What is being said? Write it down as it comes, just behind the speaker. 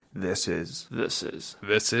This is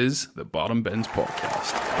the Bottom Bins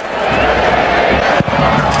Podcast.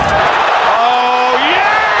 Oh,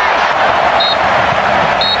 yeah!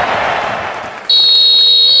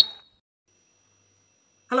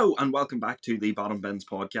 Hello and welcome back to the Bottom Bins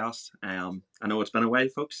Podcast. I know it's been a while,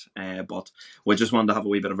 folks, but we just wanted to have a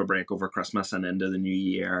wee bit of a break over Christmas and into the new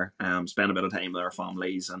year. Spend a bit of time with our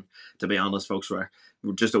families, and to be honest, folks, we're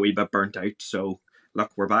just a wee bit burnt out. So look,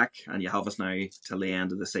 we're back, and you have us now till the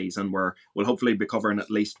end of the season, where we'll hopefully be covering at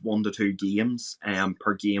least 1 to 2 games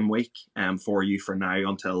per game week for you for now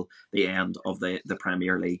until the end of the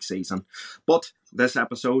Premier League season. But this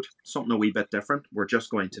episode, something a wee bit different. We're just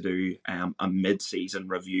going to do a mid-season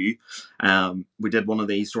review. We did one of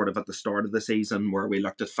these sort of at the start of the season where we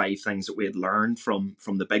looked at 5 things that we had learned from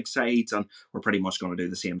the big sides, and we're pretty much going to do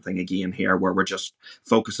the same thing again here, where we're just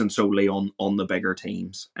focusing solely on the bigger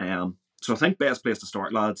teams. So I think best place to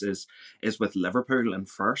start, lads, is with Liverpool in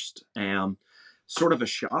first. Sort of a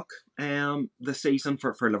shock this season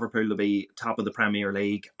for Liverpool to be top of the Premier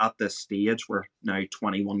League at this stage. We're now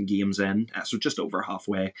 21 games in, so just over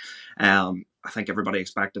halfway. I think everybody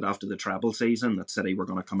expected after the treble season that City were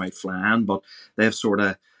going to come out flying, but they've sort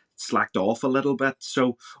of slacked off a little bit.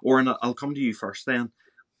 So, Oren, I'll come to you first then.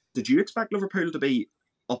 Did you expect Liverpool to be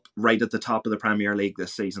up right at the top of the Premier League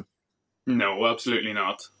this season? No, absolutely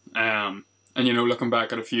not. And looking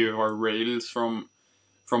back at a few of our reels from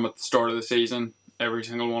at the start of the season, every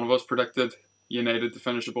single one of us predicted United to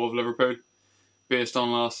finish above Liverpool based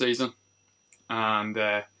on last season. And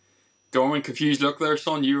Dorman, confused look there,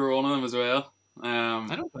 son. You were one of them as well. I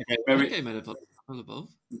don't think I might have put them above.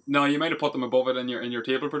 No, you might have put them above it in your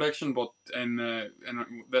table prediction, but in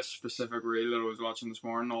this specific reel that I was watching this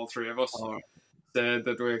morning, all three of us said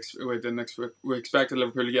that we expected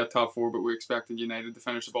Liverpool to get top 4, but we expected United to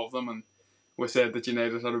finish above them, and we said that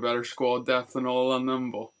United had a better squad depth and all on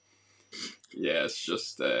them. But yeah, it's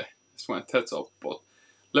just went tits up. But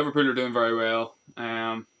Liverpool are doing very well.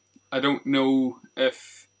 I don't know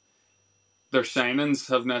if their signings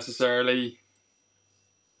have necessarily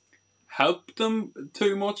helped them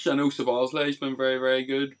too much. I know Szoboszlai's been very, very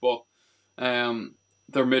good, but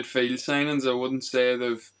their midfield signings, I wouldn't say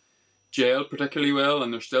they've gelled particularly well,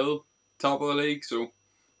 and they're still top of the league. So,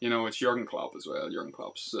 it's Jurgen Klopp as well. Jurgen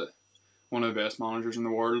Klopp's one of the best managers in the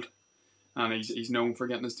world, and he's known for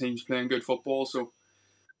getting his teams playing good football. So,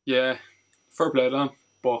 yeah, fair play to him.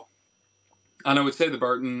 And I would say the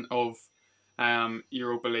burden of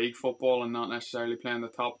Europa League football and not necessarily playing the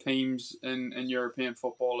top teams in European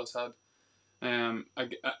football has had,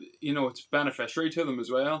 it's beneficiary to them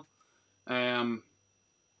as well.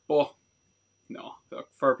 But no,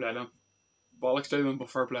 fair play to them. Bollocks to them, but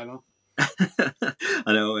fair play to them.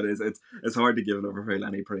 I know it is. It's hard to give Liverpool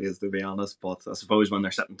any praise, to be honest. But I suppose when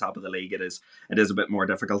they're sitting top of the league, it is a bit more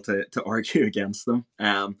difficult to argue against them.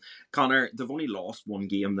 Connor, they've only lost 1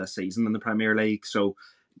 game this season in the Premier League, so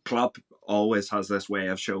Klopp always has this way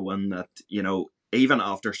of showing that even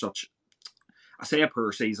after such, I say, a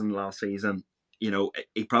poor season last season,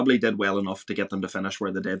 he probably did well enough to get them to finish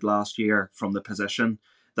where they did last year from the position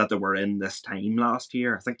that they were in this time last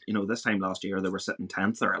year. I think, this time last year they were sitting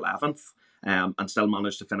 10th or 11th and still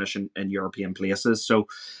managed to finish in European places. So,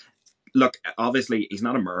 look, obviously he's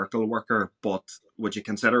not a miracle worker, but would you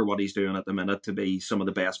consider what he's doing at the minute to be some of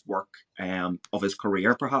the best work of his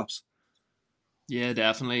career, perhaps? Yeah,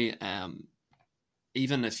 definitely.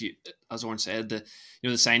 Even if you, as Oren said, the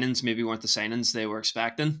signings maybe weren't the signings they were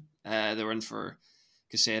expecting. They were in for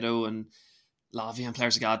Caicedo and Lavia and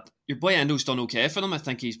players like that. Your boy Endo's done okay for them. I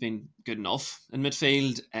think he's been good enough in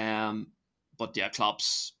midfield. But yeah,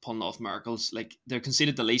 Klopp's pulling off miracles. Like, they've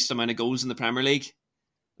conceded the least amount of goals in the Premier League,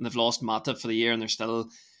 and they've lost Matip for the year, and they're still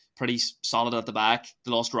pretty solid at the back.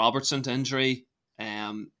 They lost Robertson to injury.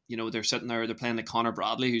 They're sitting there. They're playing like Connor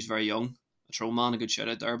Bradley, who's very young, a throw man. A good shout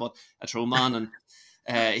out there, but a throw man,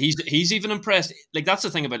 and he's even impressed. Like, that's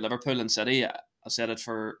the thing about Liverpool and City. I've said it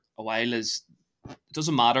for a while. Is it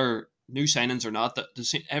doesn't matter new signings or not, that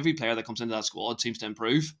every player that comes into that squad seems to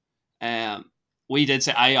improve. We did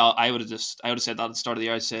say I would have said that at the start of the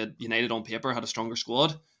year. I said United on paper had a stronger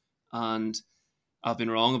squad, and I've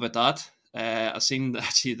been wrong about that. I've seen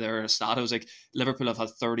actually their stat. It was like Liverpool have had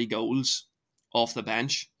 30 goals off the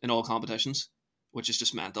bench in all competitions, which is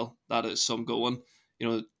just mental. That is some going.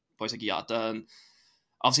 Boys like Yata, and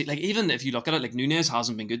obviously, like, even if you look at it, like, Nunez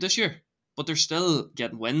hasn't been good this year, but they're still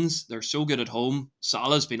getting wins. They're so good at home.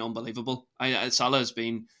 Salah's been unbelievable. Salah has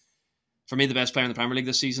been, for me, the best player in the Premier League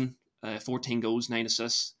this season. 14 goals, 9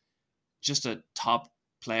 assists. Just a top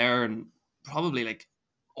player, and probably like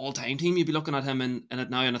all-time team. You'd be looking at him in it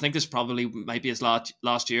now, and I think this probably might be his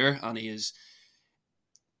last year, and he's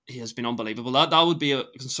he has been unbelievable. That would be a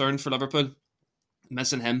concern for Liverpool,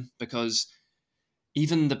 missing him, because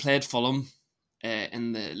even they played Fulham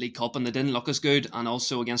in the League Cup and they didn't look as good, and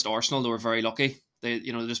also against Arsenal they were very lucky. They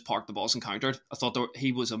just parked the balls and countered. I thought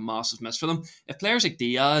he was a massive miss for them. If players like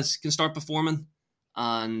Diaz can start performing,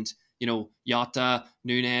 and Jota,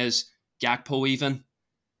 Nunez, Gakpo even,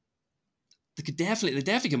 they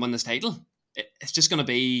definitely can win this title. It's just going to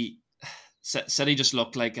be City just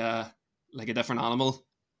look like a different animal.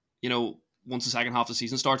 Once the second half of the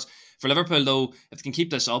season starts. For Liverpool though, if they can keep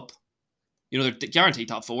this up, they're guaranteed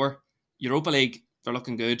top four. Europa League, they're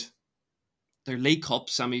looking good. Their League Cup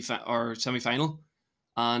semi-final,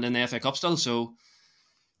 and in the FA Cup still. So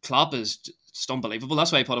Klopp is just unbelievable.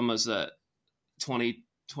 That's why I put him as the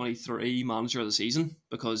 2023 manager of the season,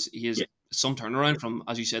 because he is some turnaround from,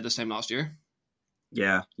 as you said, this time last year.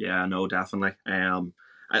 Yeah, no, definitely.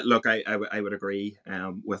 Look, I would agree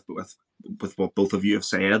with what both of you have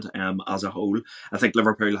said. As a whole, I think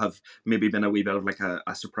Liverpool have maybe been a wee bit of like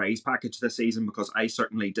a surprise package this season, because I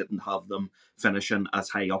certainly didn't have them finishing as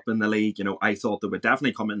high up in the league. I thought they would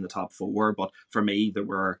definitely come in the top four, but for me, they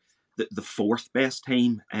were the fourth best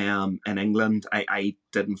team in England. I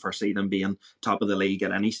didn't foresee them being top of the league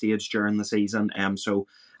at any stage during the season. So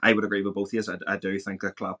I would agree with both of you. I do think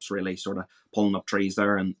that Klopp's really sort of pulling up trees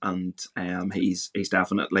there, and he's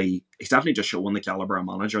definitely just showing the caliber of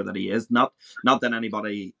manager that he is. Not that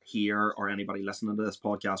anybody here or anybody listening to this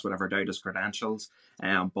podcast would ever doubt his credentials,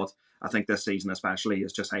 but I think this season especially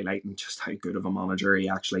is just highlighting just how good of a manager he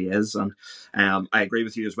actually is. And I agree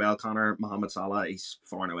with you as well, Connor. Mohamed Salah, he's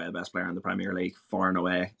far and away the best player in the Premier League, far and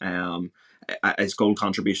away. His goal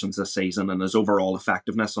contributions this season and his overall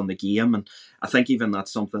effectiveness on the game. And I think even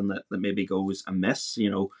that's something that maybe goes amiss.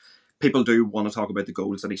 People do want to talk about the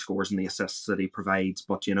goals that he scores and the assists that he provides,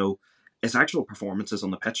 but his actual performances on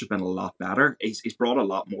the pitch have been a lot better. He's brought a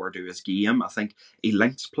lot more to his game. I think he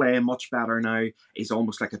links play much better now. He's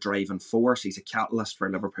almost like a driving force. He's a catalyst for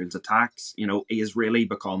Liverpool's attacks. He has really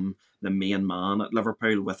become the main man at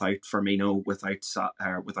Liverpool without Firmino, without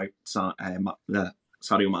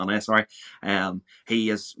Sadio Mane, sorry. He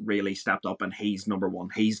has really stepped up and he's number one.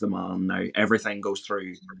 He's the man now. Everything goes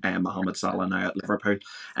through Mohamed Salah now at Liverpool.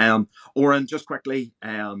 Oren, just quickly,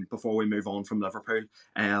 before we move on from Liverpool,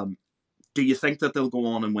 do you think that they'll go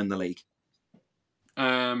on and win the league?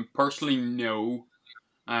 Personally, no.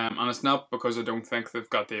 And it's not because I don't think they've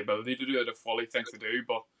got the ability to do it. I fully think they do,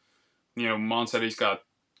 but Man City's got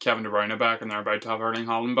Kevin De Bruyne back and they're about to have Erling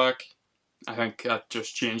Haaland back. I think that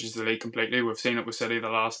just changes the league completely. We've seen it with City the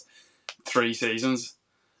last 3 seasons,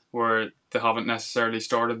 where they haven't necessarily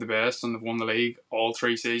started the best and they've won the league all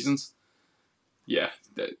 3 seasons. Yeah,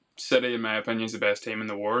 City, in my opinion, is the best team in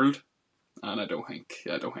the world, and I don't think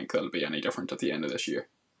that'll be any different at the end of this year.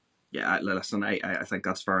 Yeah, listen, I think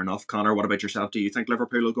that's fair enough. Connor, what about yourself? Do you think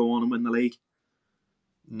Liverpool will go on and win the league?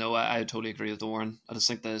 No, I totally agree with Warren. I just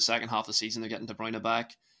think the second half of the season they're getting De Bruyne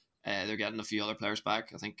back. They're getting a few other players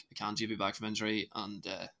back. I think Akanji will be back from injury, and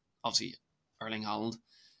obviously Erling Haaland.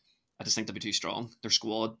 I just think they'll be too strong. Their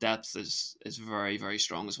squad depth is very, very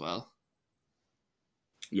strong as well.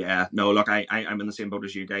 Yeah, no, look, I'm in the same boat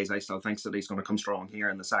as you guys. I still think City's going to come strong here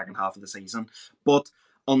in the second half of the season. But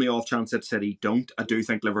on the off chance that City don't, I do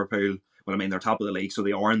think Liverpool, well, I mean, they're top of the league, so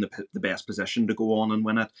they are in the best position to go on and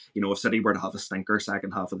win it. If City were to have a stinker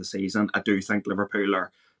second half of the season, I do think Liverpool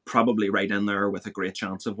are probably right in there with a great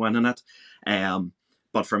chance of winning it.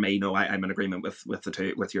 But for me, no, I'm in agreement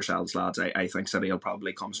with yourselves, lads. I think City will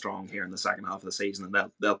probably come strong here in the second half of the season,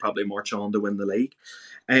 and they'll probably march on to win the league.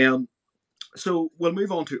 So we'll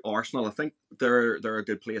move on to Arsenal. I think they're a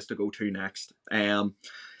good place to go to next.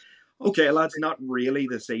 Okay, lads, not really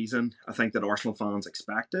the season I think that Arsenal fans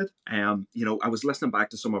expected. I was listening back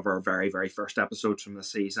to some of our very, very first episodes from the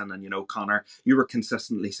season, and Connor, you were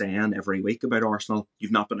consistently saying every week about Arsenal,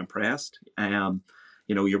 you've not been impressed.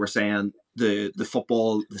 You were saying the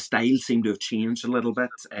football, the style seemed to have changed a little bit.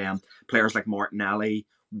 Players like Martinelli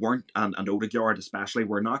weren't, and Odegaard especially,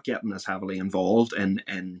 were not getting as heavily involved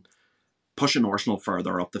in pushing Arsenal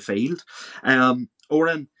further up the field.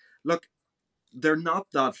 Oren, look, they're not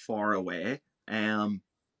that far away.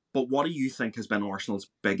 But what do you think has been Arsenal's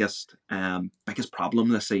biggest problem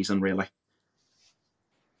this season, really?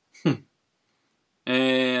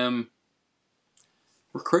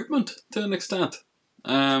 Recruitment to an extent.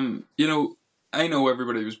 I know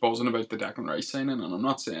everybody was buzzing about the Declan Rice signing, and I'm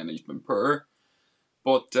not saying he's been poor,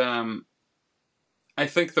 but I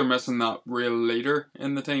think they're missing that real leader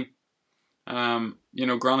in the team. Granit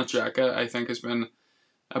Xhaka, I think, has been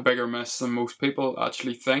a bigger miss than most people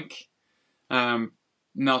actually think.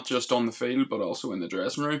 Not just on the field, but also in the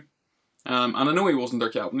dressing room. And I know he wasn't their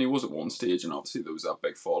captain, he was at one stage, and obviously there was that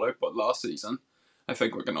big fallout, but last season, I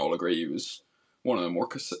think we can all agree he was one of the more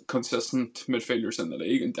consistent midfielders in the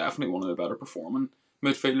league, and definitely one of the better performing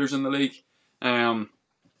midfielders in the league.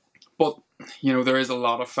 But, there is a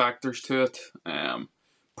lot of factors to it.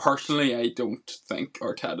 Personally, I don't think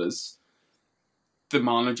Arteta's the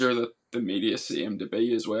manager that the media see him to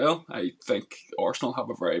be as well. I think Arsenal have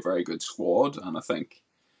a very, very good squad, and I think,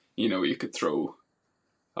 you could throw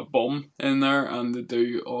a bum in there and they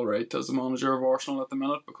do alright as a manager of Arsenal at the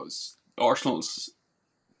minute, because Arsenal's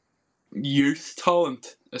youth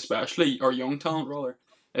talent, especially, or young talent rather,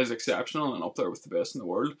 is exceptional and up there with the best in the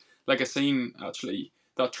world. Like, I seen actually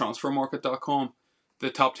that transfermarket.com, the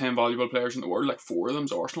top 10 valuable players in the world, like 4 of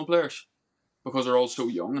them's Arsenal players, because they're all so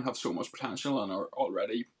young and have so much potential and are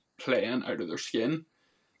already playing out of their skin.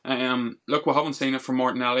 Look, we haven't seen it from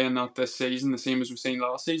Martinelli and that this season, the same as we've seen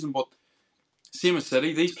last season, but same as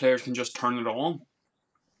City, these players can just turn it on.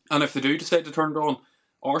 And if they do decide to turn it on,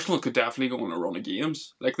 Arsenal could definitely go on a run of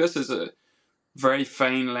games. Like, this is a very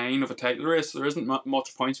fine line of a title race. There isn't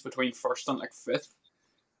much points between first and like fifth.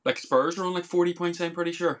 Like, Spurs are on like 40 points, I'm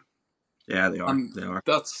pretty sure. Yeah, they are. And they are.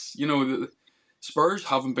 That's, the Spurs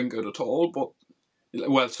haven't been good at all, but,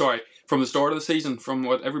 well, sorry, from the start of the season, from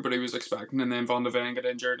what everybody was expecting, and then Van de Ven got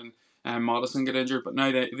injured and Madison got injured, but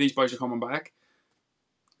now these boys are coming back.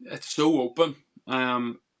 It's so open.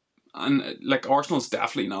 And like, Arsenal's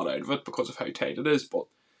definitely not out of it because of how tight it is, but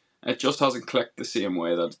it just hasn't clicked the same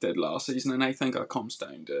way that it did last season, and I think that comes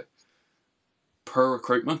down to poor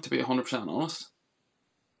recruitment, to be 100% honest.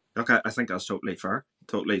 Okay, I think that's totally fair.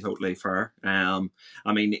 Totally fair. I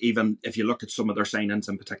mean, even if you look at some of their signings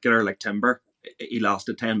in particular, like Timber, he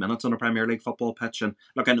lasted 10 minutes on a Premier League football pitch, and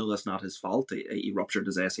look, I know that's not his fault. He ruptured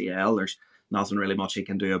his ACL. There's nothing really much he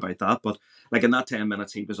can do about that, but like, in that 10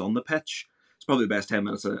 minutes he was on the pitch, it's probably the best 10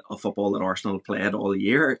 minutes of football that Arsenal have played all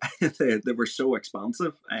year. They were so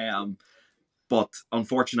expansive. But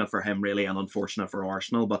unfortunate for him, really, and unfortunate for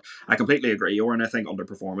Arsenal. But I completely agree, Oren. I think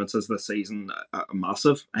underperformances this season are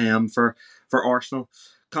massive for Arsenal.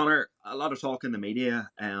 Connor, a lot of talk in the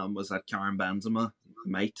media was that Karim Benzema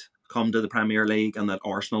might come to the Premier League and that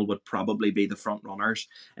Arsenal would probably be the front runners.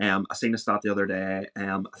 I seen a stat the other day.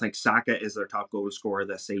 I think Saka is their top goal scorer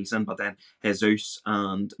this season, but then Jesus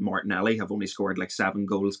and Martinelli have only scored like 7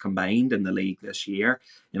 goals combined in the league this year.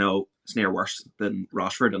 It's near worse than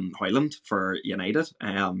Rashford and Højlund for United.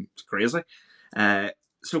 It's crazy.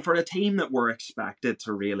 So for a team that were expected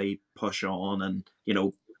to really push on and,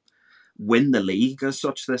 win the league as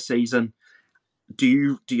such this season,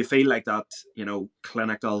 do you feel like that,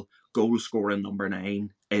 clinical goal scoring number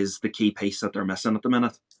 9 is the key piece that they're missing at the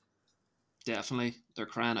minute? Definitely. They're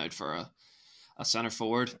crying out for a centre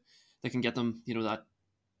forward that can get them, that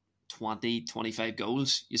 20, 25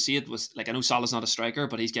 goals. You see it with, like, I know Salah's not a striker,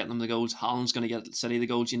 but he's getting them the goals. Haaland's going to get City the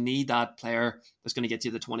goals. You need that player that's going to get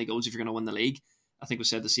you the 20 goals if you're going to win the league. I think we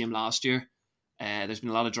said the same last year. There's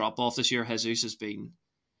been a lot of drop off this year. Jesus has been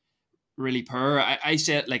really poor. I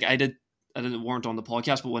said, like, I didn't weren't on the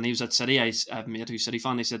podcast, but when he was at City, I have a mate who's City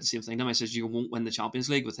fan. He said the same thing to him. I says, you won't win the Champions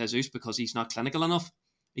League with Jesus because he's not clinical enough.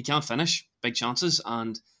 He can't finish big chances,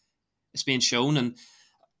 and it's being shown. And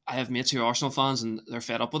I have mates who are Arsenal fans, and they're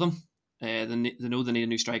fed up with him. They know they need a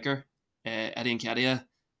new striker. Eddie Nketiah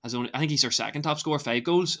has only, I think he's their second top scorer, 5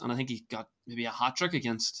 goals, and I think he got maybe a hat trick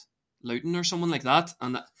against Luton or someone like that.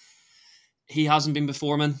 And he hasn't been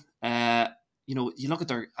performing. You look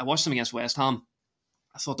at I watched them against West Ham.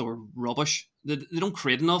 I thought they were rubbish. They don't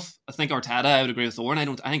create enough. I think Arteta, I would agree with Thorne. I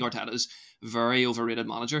think Arteta is a very overrated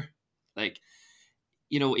manager. Like,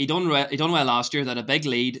 he done well last year. That a big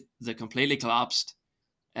lead that completely collapsed.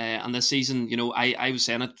 And this season, I was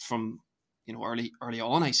saying it from, early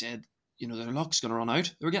on. I said, their luck's going to run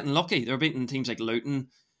out. They were getting lucky. They were beating teams like Luton,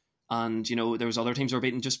 and there was other teams that were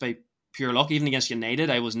beaten just by pure luck. Even against United,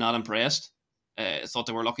 I was not impressed. I thought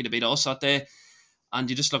they were lucky to beat us that day. And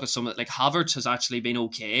you just look at some of it, like Havertz has actually been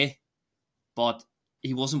okay, but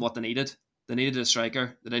he wasn't what they needed. They needed a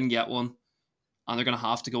striker. They didn't get one, and they're going to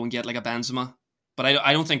have to go and get like a Benzema. But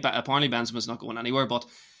I don't think that, apparently Benzema's not going anywhere. But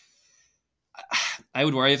I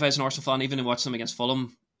would worry if I was an Arsenal fan, even to watch them against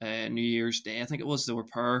Fulham New Year's Day, I think it was. They were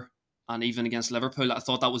poor, and even against Liverpool, I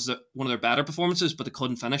thought that was one of their better performances, but they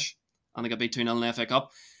couldn't finish, and they got beat 2-0 in the FA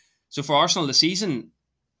Cup. So for Arsenal this season,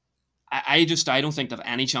 I don't think they have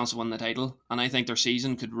any chance of winning the title, and I think their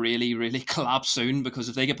season could really, really collapse soon, because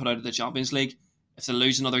if they get put out of the Champions League, if they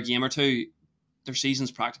lose another game or two, their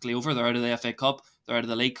season's practically over. They're out of the FA Cup, they're out of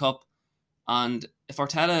the League Cup, and if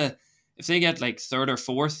they get like 3rd or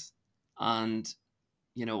 4th, and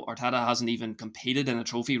Arteta hasn't even competed in a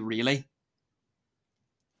trophy really,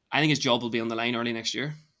 I think his job will be on the line early next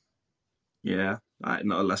year. Yeah,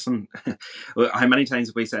 no, listen, how many times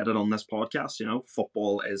have we said it on this podcast? You know,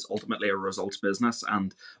 football is ultimately a results business,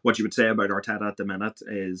 and what you would say about Arteta at the minute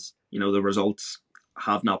is, you know, the results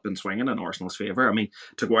have not been swinging in Arsenal's favour. I mean,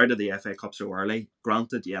 to go out of the FA Cup so early,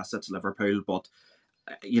 granted, yes, it's Liverpool, but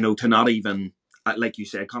you know, to not even, like you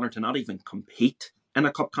said, Connor, to not even compete in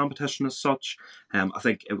a cup competition as such. I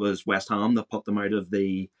think it was West Ham that put them out of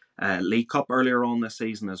the League Cup earlier on this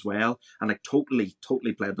season as well, and like totally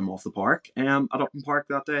played them off the park at Upton Park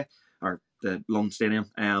that day, or the London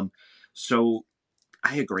Stadium. So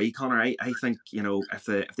I agree, Connor. I think, you know, if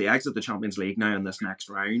they exit the Champions League now in this next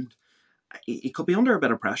round, he could be under a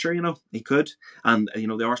bit of pressure. You know, he could, and you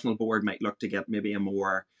know, the Arsenal board might look to get maybe a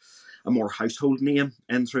more household name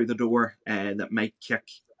in through the door that might kick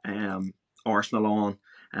Arsenal on.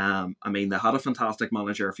 I mean, they had a fantastic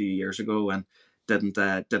manager a few years ago and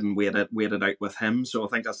didn't wait it out with him. So I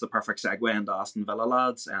think that's the perfect segue into Aston Villa,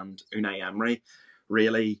 lads, and Unai Emery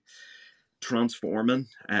really transforming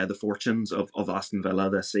the fortunes of Aston Villa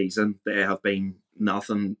this season. They have been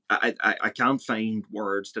nothing. I can't find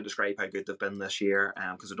words to describe how good they've been this year,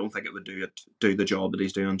 because I don't think it would do the job that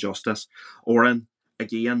he's doing justice. Oren,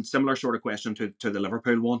 again, similar sort of question to the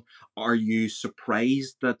Liverpool one. Are you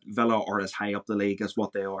surprised that Villa are as high up the league as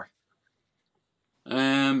what they are?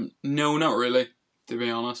 No, not really, to be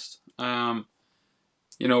honest.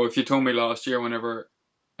 You know, if you told me last year, whenever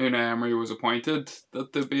Unai Emery was appointed,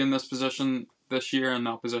 that they'd be in this position this year and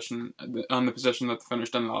that position, and the position that they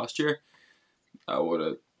finished in last year, I would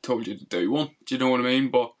have told you to do one. Do you know what I mean?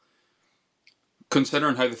 But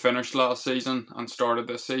considering how they finished last season and started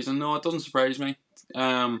this season, no, it doesn't surprise me.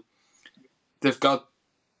 They've got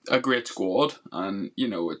a great squad, and you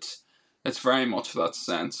know, it's very much that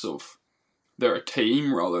sense of they're a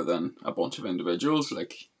team rather than a bunch of individuals,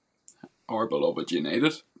 like our beloved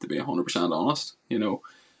United, to be 100% honest. You know,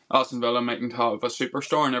 Aston Villa mightn't have a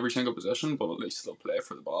superstar in every single position, but at least they'll play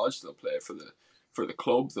for the badge, they'll play for the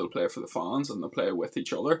club, they'll play for the fans, and they'll play with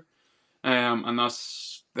each other. And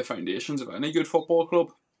that's the foundations of any good football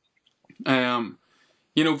club.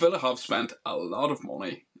 You know, Villa have spent a lot of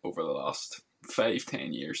money over the last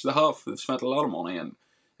 5-10 years. They've spent a lot of money,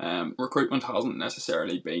 and recruitment hasn't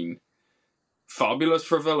necessarily been fabulous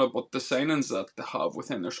for Villa, but the signings that they have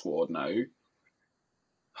within their squad now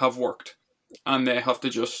have worked, and they have to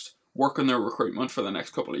just work on their recruitment for the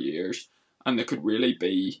next couple of years, and they could really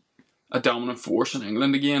be a dominant force in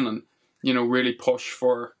England again, and you know, really push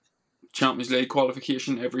for Champions League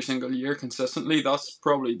qualification every single year consistently. That's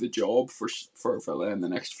probably the job for Villa in the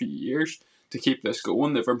next few years, to keep this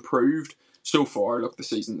going. They've improved so far. Look, the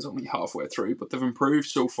season's only halfway through, but they've improved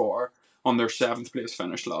so far on their 7th place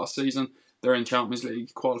finish last season. They're in Champions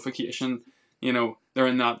League qualification. You know, they're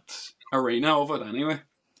in that arena of it anyway.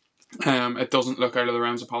 It doesn't look out of the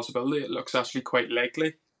realms of possibility. It looks actually quite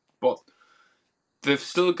likely. But they've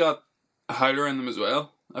still got a howler in them as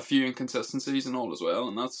well. A few inconsistencies and all as well.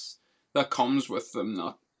 And that comes with them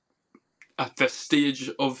not at this stage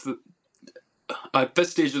of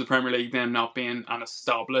the Premier League, them not being an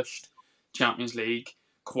established Champions League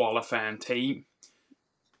qualifying team.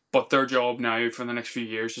 But their job now for the next few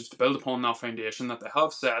years is to build upon that foundation that they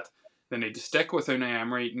have set. They need to stick with Unai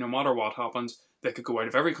Emery no matter what happens. They could go out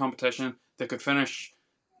of every competition. They could finish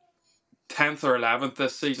 10th or 11th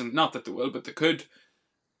this season. Not that they will, but they could.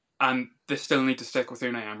 And they still need to stick with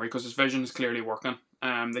Unai Emery because his vision is clearly working.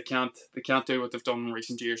 They can't do what they've done in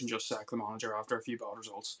recent years and just sack the manager after a few bad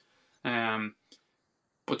results.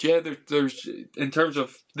 But yeah, there's in terms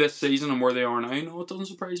of this season and where they are now, no, it doesn't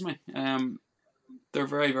surprise me. They're a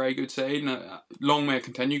very, very good side, and long may it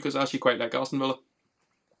continue because I actually quite like Aston Villa.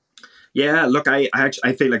 Yeah, look, I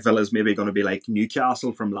feel like Villa's maybe going to be like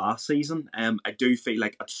Newcastle from last season. I do feel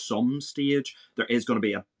like at some stage there is going to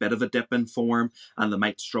be a bit of a dip in form, and they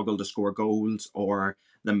might struggle to score goals, or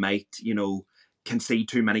they might, you know, concede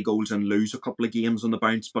too many goals and lose a couple of games on the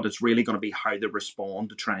bounce. But it's really going to be how they respond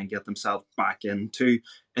to try and get themselves back into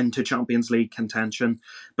Champions League contention.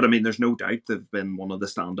 But I mean, there's no doubt they've been one of the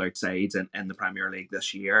standout sides in the Premier League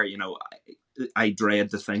this year. You know, I dread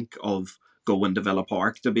to think of going to Villa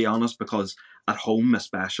Park, to be honest, because at home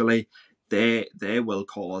especially, they will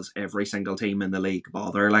cause every single team in the league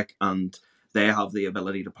bother, like, and they have the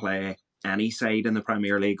ability to play any side in the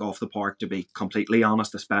Premier League off the park, to be completely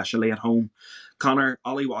honest, especially at home. Connor,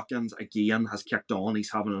 Ollie Watkins again has kicked on.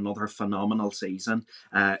 He's having another phenomenal season.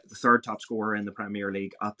 The third top scorer in the Premier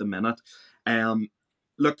League at the minute.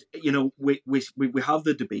 Look, you know, we have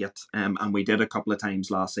the debate, and we did a couple of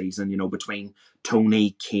times last season, you know, between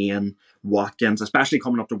Tony, Kane, Watkins, especially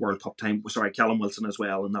coming up to World Cup time. Sorry, Callum Wilson as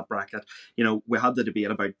well in that bracket. You know, we had the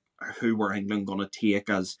debate about who were England going to take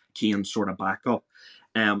as Kane's sort of backup.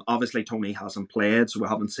 Obviously, Tony hasn't played, so we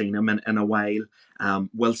haven't seen him in a while.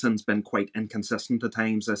 Wilson's been quite inconsistent at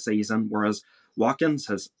times this season, whereas Watkins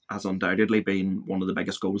has undoubtedly been one of the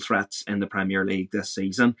biggest goal threats in the Premier League this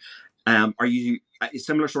season. Are you, a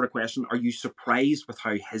similar sort of question, are you surprised with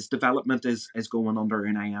how his development is going under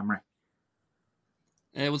Unai Emery?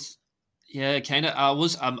 It was, yeah, kind of.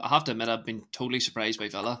 I have to admit, I've been totally surprised by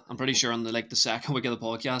Villa. I'm pretty sure on the second week of the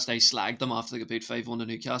podcast, I slagged them after they got beat 5-1 to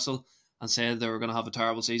Newcastle and said they were going to have a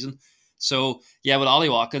terrible season. So yeah, with Ollie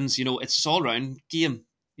Watkins, it's all round game.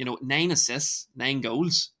 9 assists, 9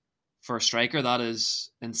 goals for a striker. That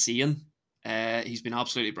is insane. He's been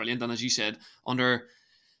absolutely brilliant, and as you said, under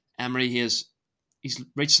Emery, he's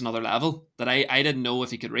reached another level that I didn't know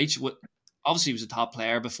if he could reach. Obviously, he was a top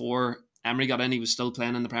player before Emery got in. He was still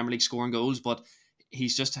playing in the Premier League, scoring goals, but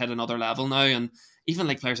he's just hit another level now. And even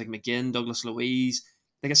like players like McGinn, Douglas Luiz,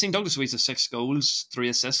 like I've seen Douglas Luiz has 6 goals, 3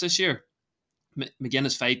 assists this year. McGinn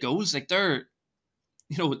has 5 goals. Like they're,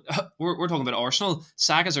 we're talking about Arsenal.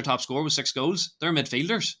 Saka's their top scorer with 6 goals. They're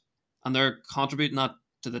midfielders, and they're contributing that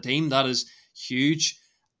to the team. That is huge.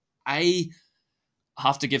 I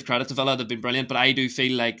have to give credit to Villa; they've been brilliant, but I do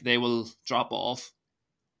feel like they will drop off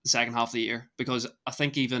the second half of the year, because I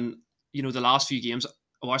think even the last few games,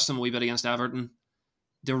 I watched them a wee bit against Everton.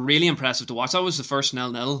 They're really impressive to watch. That was the first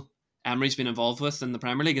 0-0 Emery's been involved with in the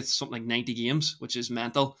Premier League. It's something like 90 games, which is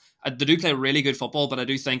mental. They do play really good football, but I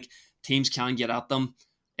do think teams can get at them.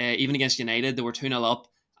 Even against United, they were 2-0 up,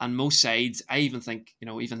 and most sides, I even think,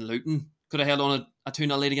 even Luton could have held on a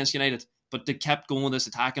 2-0 lead against United, but they kept going with this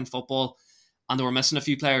attacking football, and they were missing a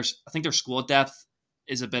few players. I think their squad depth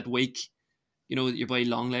is a bit weak. Your boy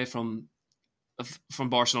Longley from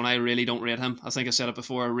Barcelona, I really don't rate him. I think I said it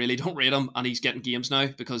before, I really don't rate him, and he's getting games now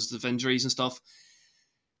because of injuries and stuff.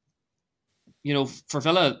 For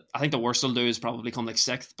Villa, I think the worst they'll do is probably come like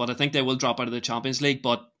 6th, but I think they will drop out of the Champions League.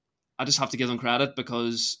 But I just have to give them credit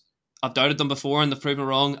because I've doubted them before and they've proven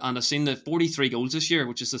wrong. And I've seen the 43 goals this year,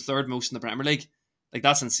 which is the 3rd most in the Premier League. Like,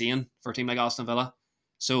 that's insane for a team like Aston Villa.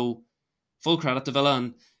 So full credit to Villa.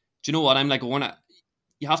 And do you know what? I'm like,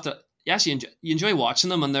 you have to, yes, you enjoy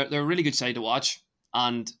watching them, and they're a really good side to watch.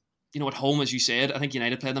 And at home, as you said, I think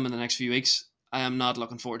United play them in the next few weeks. I am not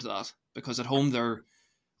looking forward to that, because at home they're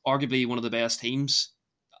arguably one of the best teams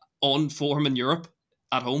on form in Europe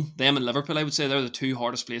at home. Them and Liverpool, I would say, they're the 2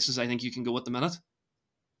 hardest places I think you can go at the minute.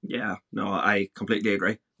 Yeah, no, I completely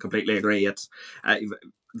agree. It's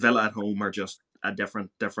Villa at home are just a different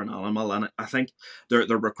animal, and I think their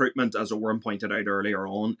recruitment, as Owen pointed out earlier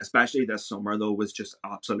on, especially this summer though, was just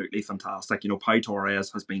absolutely fantastic. Pau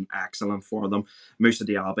Torres has been excellent for them. Moussa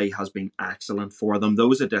Diaby has been excellent for them.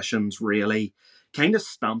 Those additions really kind of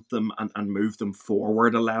stamped them and moved them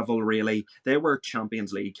forward a level, really. They were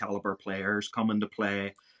Champions League caliber players coming to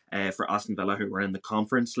play for Aston Villa, who were in the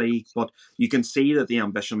Conference League. But you can see that the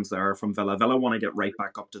ambitions there from Villa. Villa want to get right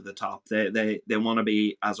back up to the top. They want to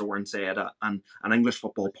be, as Owen said, an English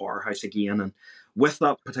football powerhouse again. And with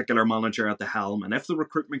that particular manager at the helm, and if the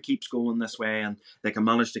recruitment keeps going this way and they can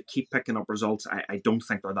manage to keep picking up results, I don't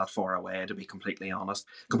think they're that far away, to be completely honest.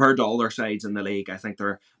 Compared to other sides in the league, I think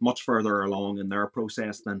they're much further along in their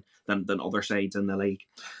process than other sides in the league.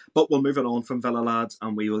 But we'll move it on from Villa, lads,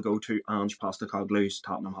 and we will go to Ange Postecoglou's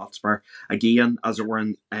Tottenham Hotspur. Again, as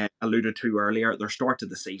Owen alluded to earlier, their start to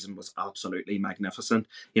the season was absolutely magnificent.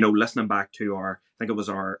 Listening back to I think it was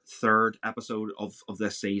our 3rd episode of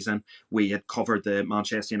this season, we had covered the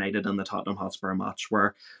Manchester United and the Tottenham Hotspur match,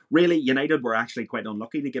 where really United were actually quite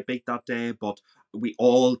unlucky to get beat that day, but we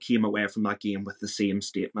all came away from that game with the same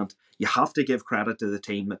statement. You have to give credit to the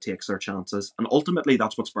team that takes their chances, and ultimately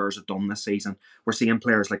that's what Spurs have done this season. We're seeing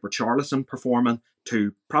players like Richarlison performing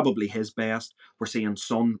to probably his best. We're seeing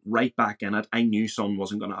Son right back in it. I knew Son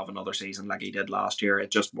wasn't going to have another season like he did last year.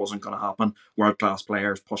 It just wasn't going to happen. World-class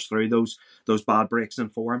players push through those bad breaks in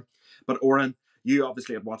form. But Oren, you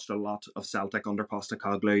obviously have watched a lot of Celtic under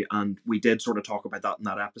Postecoglou, and we did sort of talk about that in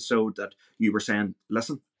that episode, that you were saying,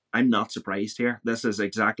 listen, I'm not surprised here. This is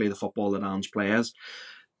exactly the football that Ange plays.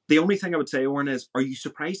 The only thing I would say, Oren, is, are you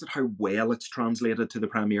surprised at how well it's translated to the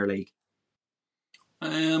Premier League?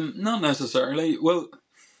 Not necessarily. Well,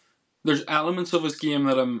 there's elements of his game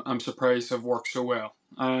that I'm surprised have worked so well.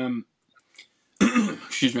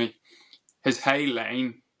 Excuse me. His high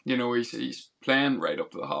line, he's playing right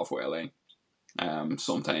up to the halfway line.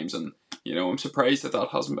 Sometimes, and I'm surprised that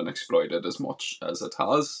hasn't been exploited as much as it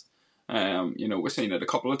has. We've seen it a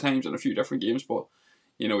couple of times in a few different games, but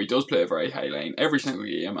he does play a very high line every single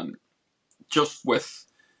game, and just with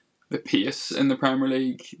the pace in the Premier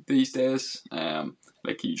League these days,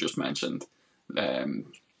 like you just mentioned,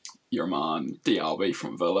 your man Diaby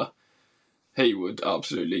from Villa, he would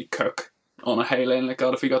absolutely cook on a high line like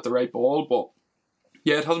that if he got the right ball. But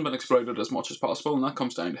yeah, it hasn't been exploited as much as possible, and that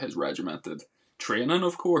comes down to his regimented training,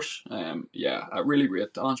 of course. Yeah, I really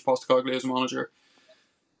rate Ange Postecoglou as a manager.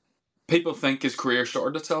 People think his career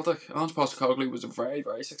started at Celtic. Ange Postecoglou was a very,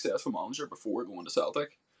 very successful manager before going to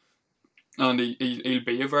Celtic, and he'll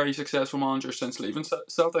be a very successful manager since leaving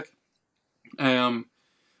Celtic.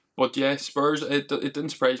 But yeah, Spurs, it didn't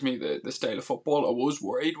surprise me, the style of football. I was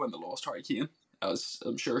worried when they lost Harry Kane, as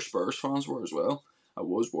I'm sure Spurs fans were as well. I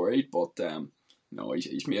was worried, but no,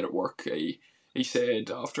 he's made it work. He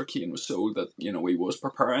said after Kane was sold that he was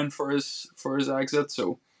preparing for his exit,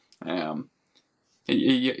 so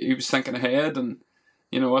he was thinking ahead, and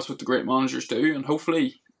that's what the great managers do, and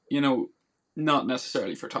hopefully not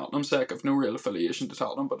necessarily for Tottenham's sake. I've no real affiliation to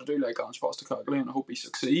Tottenham, but I do like Ange Postecoglou, and I hope he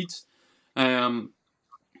succeeds.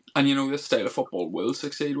 And this style of football will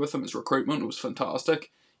succeed with him. His recruitment was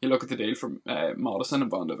fantastic. You look at the deal from Maddison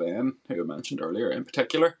and Van de Ven, who I mentioned earlier in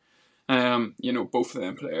particular. Both of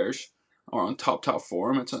them players are on top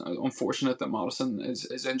form. It's unfortunate that Maddison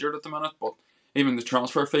is injured at the minute, but even the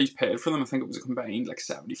transfer fees paid for them, I think it was a combined like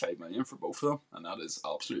 75 million for both of them, and that is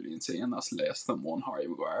absolutely insane. That's less than one Harry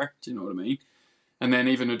Maguire. Do you know what I mean? And then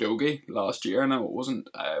even Udogie last year. Now it wasn't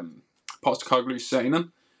Postecoglou's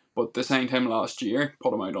signing, but they signed him last year,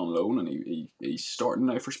 put him out on loan, and he's starting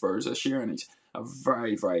now for Spurs this year, and he's a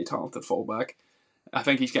very, very talented fullback. I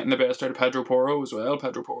think he's getting the best out of Pedro Porro as well.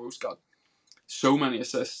 Pedro Porro's got so many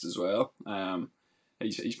assists as well.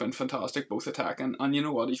 He's been fantastic, both attacking, and you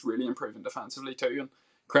know what, he's really improving defensively too, and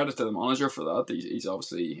credit to the manager for that. He's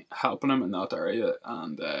obviously helping him in that area,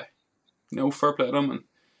 and fair play to him, and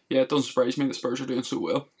yeah, it doesn't surprise me the Spurs are doing so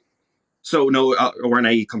well. So no, Warren,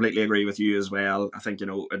 I completely agree with you as well. I think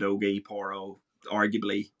Udogie, Porro,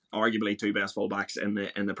 arguably two best fullbacks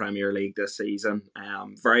in the Premier League this season.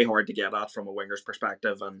 Very hard to get at from a winger's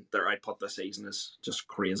perspective, and their output this season is just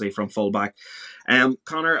crazy from fullback.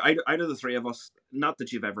 Connor, out of the three of us, not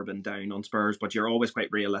that you've ever been down on Spurs, but you're always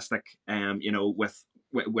quite realistic. With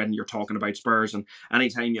when you're talking about Spurs, and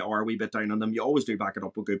anytime you are a wee bit down on them, you always do back it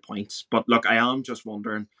up with good points. But look, I am just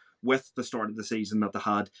wondering, with the start of the season that they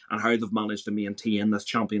had and how they've managed to maintain this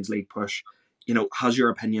Champions League push, has your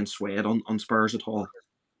opinion swayed on Spurs at all?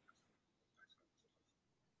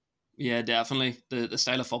 Yeah, definitely. The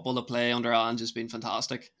style of football they play under Ange has been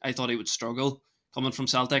fantastic. I thought he would struggle coming from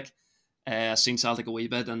Celtic. I've seen Celtic a wee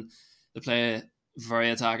bit, and they play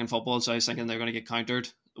very attacking football, so I was thinking they're going to get countered.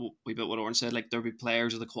 A wee bit what Oren said, like there'll be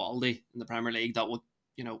players of the quality in the Premier League that would,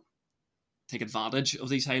 take advantage of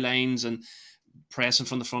these high lines and pressing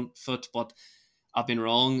from the front foot, but I've been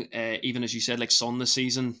wrong. Even as you said, like Son this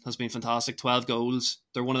season has been fantastic. 12 goals.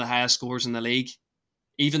 They're one of the highest scorers in the league.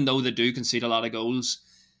 Even though they do concede a lot of goals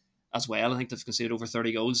as well, I think they've conceded over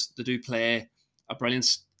 30 goals. They do play a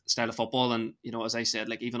brilliant style of football, and as I said,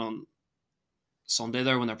 like even on Sunday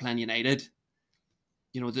there when they're playing United,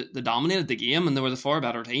 they dominated the game and they were the far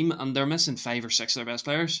better team, and they're missing 5 or 6 of their best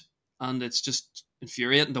players, and it's just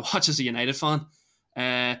infuriating to watch as a United fan.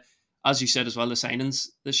 As you said as well, the signings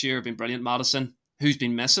this year have been brilliant. Maddison, who's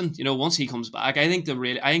been missing, once he comes back, I think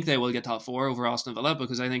they will get top 4 over Aston Villa,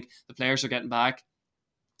 because I think the players are getting back.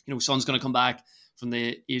 Son's going to come back from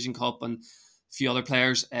the Asian Cup, and a few other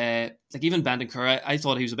players, like even Bentancur, I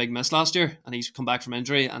thought he was a big miss last year, and he's come back from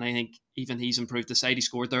injury, and I think even he's improved the side. He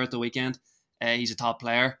scored there at the weekend. He's a top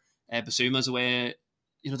player. Basuma's away.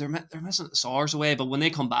 They're missing Saar's away, but when they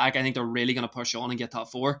come back, I think they're really going to push on and get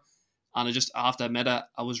top 4. And I have to admit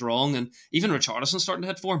I was wrong. And even Richarlison's starting to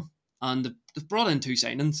hit form. And they've brought in 2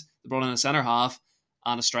 signings. They brought in a centre half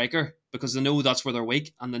and a striker, because they know that's where they're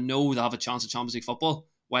weak, and they know they have a chance at Champions League football.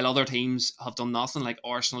 While other teams have done nothing, like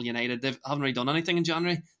Arsenal, United, they haven't really done anything in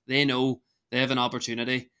January. They know they have an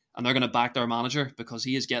opportunity, and they're going to back their manager because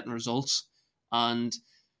he is getting results. And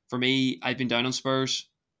for me, I've been down on Spurs,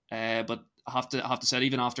 but I have to say,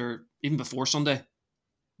 even before Sunday,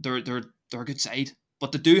 they're a good side,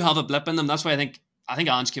 but they do have a blip in them. That's why I think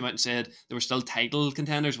Ange came out and said they were still title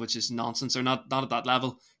contenders, which is nonsense. They're not at that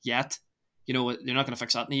level yet. You're not going to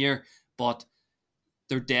fix that in a year, but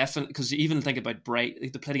they're definitely, because you even think about Brighton,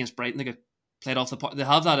 they played against Brighton, they got played off the park. They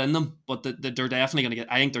have that in them, but they're definitely going to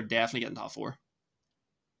get. I think they're definitely getting top 4.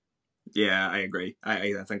 Yeah, I agree.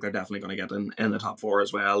 I think they're definitely going to get in the top 4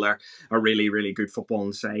 as well. They're a really, really good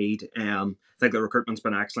footballing side. I think the recruitment's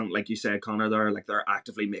been excellent. Like you said, Connor, they're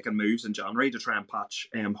actively making moves in January to try and patch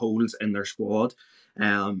holes in their squad.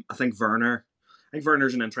 I think Werner's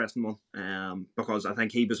an interesting one, because I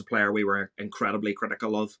think he was a player we were incredibly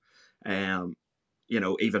critical of.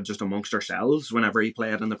 Even just amongst ourselves whenever he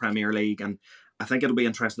played in the Premier League, and I think it'll be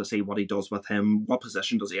interesting to see what he does with him. What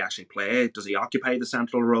position does he actually play? Does he occupy the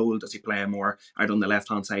central role? Does he play more out on the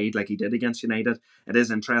left-hand side like he did against United? It is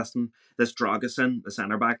interesting. This Dragusin, the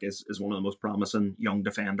centre-back, is one of the most promising young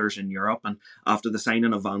defenders in Europe. And after the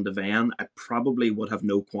signing of Van de Ven, I probably would have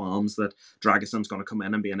no qualms that Dragusin's going to come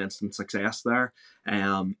in and be an instant success there.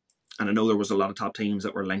 And I know there was a lot of top teams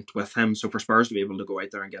that were linked with him. So for Spurs to be able to go out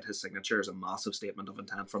there and get his signature is a massive statement of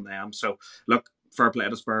intent from them. So look, fair play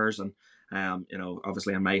to Spurs. And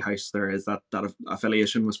obviously in my house there is that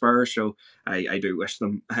affiliation with Spurs, so I do wish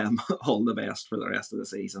them all the best for the rest of the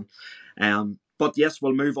season. But yes,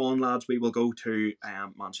 we'll move on, lads. We will go to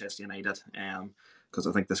Manchester United, because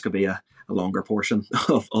I think this could be a longer portion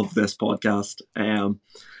of this podcast.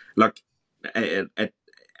 Look, it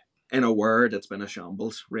in a word, it's been a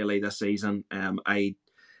shambles really this season. I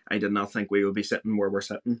did not think we would be sitting where we're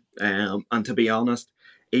sitting, and to be honest,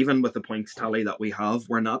 even with the points tally that we have,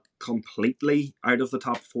 we're not completely out of the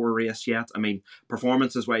top four race yet. I mean,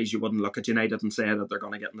 performances-wise, you wouldn't look at United and say that they're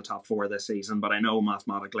going to get in the top four this season, but I know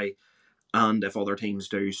mathematically, and if other teams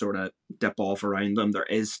do sort of dip off around them, there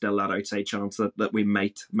is still that outside chance that we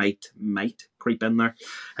might creep in there.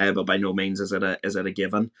 But by no means is it a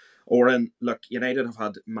given. Oren, look, United have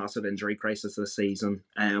had massive injury crisis this season,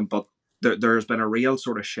 but there's been a real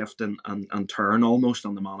sort of shift and turn almost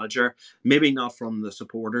on the manager. Maybe not from the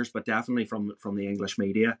supporters, but definitely from the English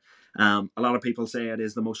media. A lot of people say it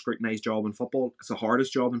is the most scrutinised job in football. It's the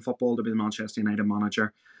hardest job in football to be the Manchester United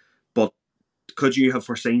manager. But could you have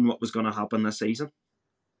foreseen what was going to happen this season?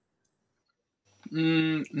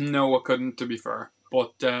 No, I couldn't, to be fair.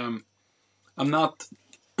 But I'm not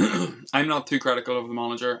I'm not too critical of the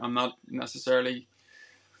manager. I'm not necessarily.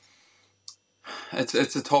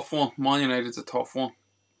 It's a tough one. Man United's a tough one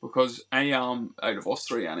because I am, out of us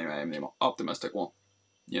three anyway, I'm the optimistic one.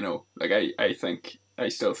 Like I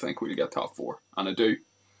still think we'll get top four, and I do.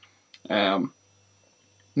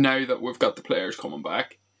 Now that we've got the players coming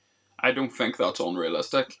back, I don't think that's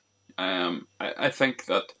unrealistic. I think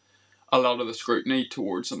that a lot of the scrutiny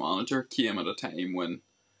towards the manager came at a time when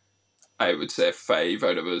I would say 5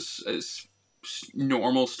 out of his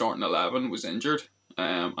normal starting 11 was injured,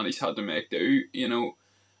 and he's had to make do,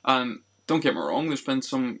 And don't get me wrong, there's been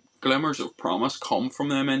some glimmers of promise come from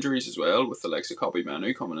them injuries as well, with the likes of Kobbie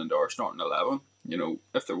Mainoo coming into our starting 11.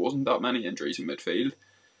 If there wasn't that many injuries in midfield,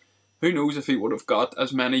 who knows if he would have got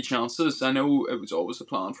as many chances. I know it was always the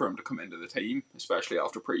plan for him to come into the team, especially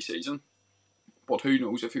after pre-season, but who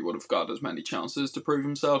knows if he would have got as many chances to prove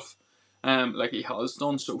himself like he has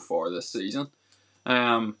done so far this season.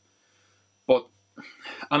 And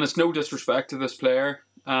it's no disrespect to this player.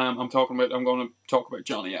 I'm going to talk about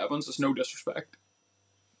Johnny Evans. It's no disrespect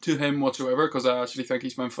to him whatsoever, because I actually think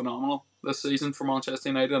he's been phenomenal this season for Manchester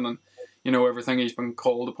United, and everything he's been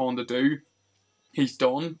called upon to do, he's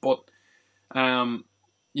done. But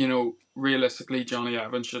realistically, Johnny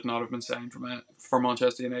Evans should not have been signed for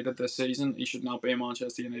Manchester United this season. He should not be a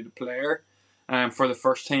Manchester United player, for the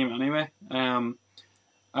first team anyway.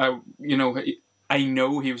 I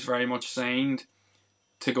know he was very much signed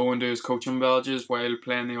to go and do his coaching badges while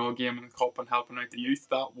playing the odd game in the cup and helping out the youth.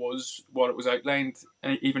 That was what it was outlined,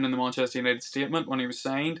 even in the Manchester United statement when he was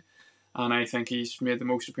signed. And I think he's made the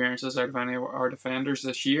most appearances out of any of our defenders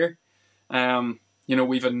this year.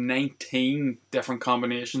 We've had 19 different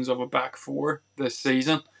combinations of a back four this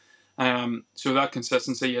season. So that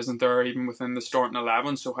consistency isn't there even within the starting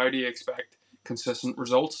 11. So how do you expect consistent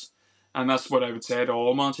results? And that's what I would say to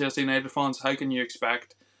all Manchester United fans. How can you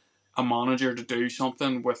expect a manager to do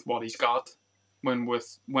something with what he's got when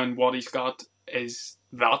what he's got is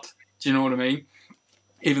that? Do you know what I mean?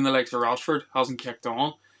 Even the likes of Rashford hasn't kicked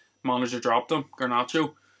on. Manager dropped him.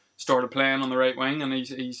 Garnacho started playing on the right wing, and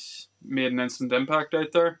he's made an instant impact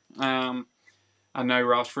out there. And now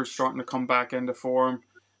Rashford's starting to come back into form.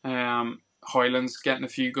 Højlund's getting a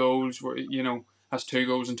few goals. Has 2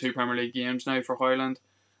 goals in 2 Premier League games now for Højlund.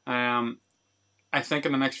 I think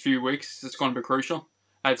in the next few weeks it's going to be crucial.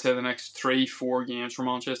 I'd say the next 3-4 games for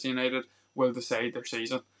Manchester United will decide their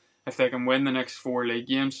season. If they can win the next 4 league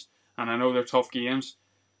games, and I know they're tough games,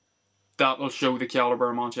 that will show the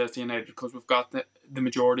calibre of Manchester United, because we've got the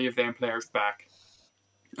majority of them players back.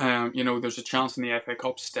 There's a chance in the FA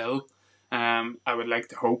Cup still. I would like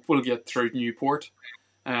to hope we'll get through Newport.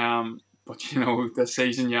 But this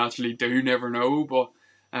season you actually do never know. But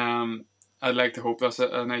I'd like to hope that's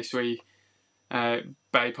a nice wee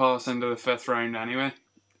bypass into the 5th round anyway.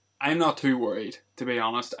 I'm not too worried, to be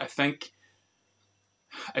honest. I think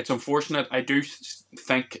it's unfortunate. I do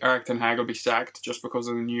think Erik ten Hag will be sacked just because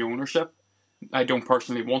of the new ownership. I don't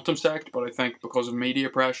personally want him sacked, but I think because of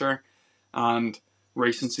media pressure and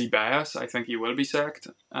recency bias, I think he will be sacked.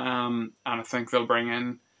 And I think they'll bring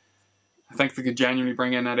in. I think they could genuinely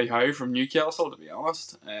bring in Eddie Howe from Newcastle. To be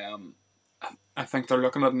honest, I think they're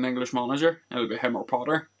looking at an English manager. It'll be him or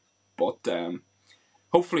Potter, but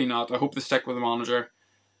hopefully not. I hope they stick with the manager.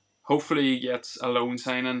 Hopefully he gets a loan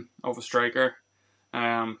signing of a striker.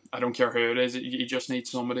 I don't care who it is. You just need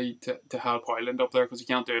somebody to help Hoyland up there because he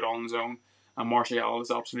can't do it on his own. And Martial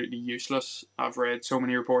is absolutely useless. I've read so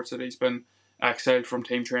many reports that he's been exiled from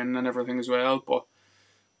team training and everything as well. But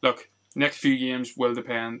look, next few games will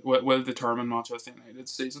determine Manchester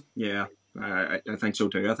United's season. Yeah, I think so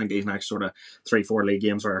too. I think these next sort of 3-4 league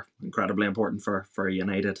games are incredibly important for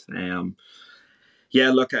United.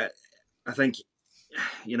 Yeah, look, I think,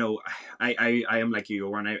 you know, I am like you,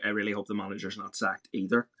 Owen. I really hope the manager's not sacked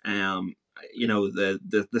either. You know,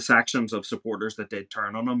 the sections of supporters that did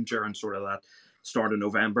turn on him during sort of that start of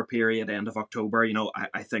November period, end of October, you know,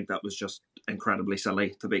 I think that was just incredibly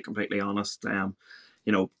silly, to be completely honest.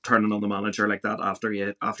 You know, turning on the manager like that after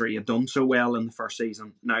he had done so well in the first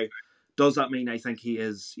season. Now, does that mean I think he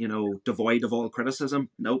is, you know, devoid of all criticism?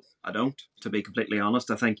 Nope, I don't, to be completely honest.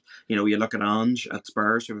 I think, you know, you look at Ange at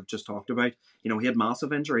Spurs, who we've just talked about, you know, he had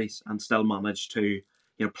massive injuries and still managed to,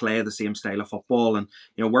 you know, play the same style of football. And,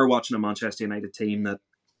 you know, we're watching a Manchester United team that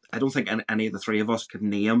I don't think any of the three of us could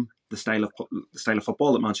name the style of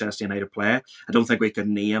football that Manchester United play. I don't think we could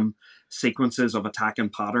name sequences of attacking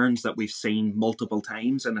patterns that we've seen multiple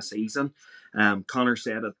times in a season. Connor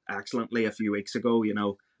said it excellently a few weeks ago, you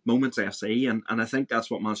know, moments FC, and I think that's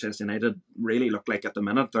what Manchester United really look like at the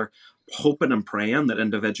minute. They're hoping and praying that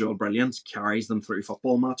individual brilliance carries them through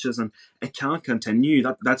football matches, and it can't continue.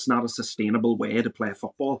 That's not a sustainable way to play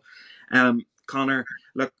football. Connor,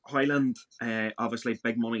 look, Hoyland, obviously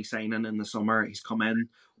big money signing in the summer. He's come in.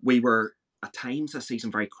 We were at times this season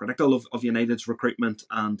very critical of United's recruitment,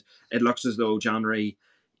 and it looks as though January,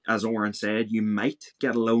 as Oren said, you might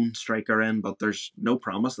get a lone striker in, but there's no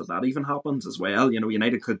promise that even happens as well. You know,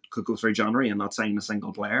 United could go through January and not sign a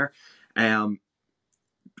single player.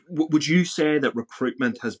 Would you say that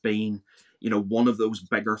recruitment has been, you know, one of those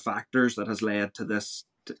bigger factors that has led to this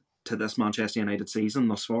Manchester United season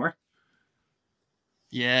thus far?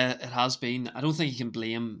 Yeah, it has been. I don't think you can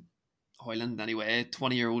blame Hoyland anyway.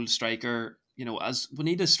 20-year-old striker, you know, as we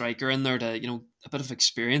need a striker in there to, you know, a bit of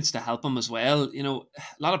experience to help him as well. You know, a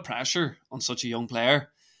lot of pressure on such a young player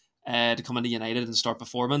to come into United and start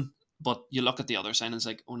performing. But you look at the other signings,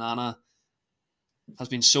 like Onana has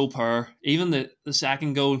been so poor. Even the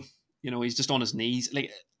second goal, you know, he's just on his knees.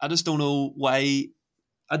 Like, I just don't know why.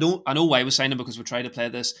 I know why we signed him, because we try to play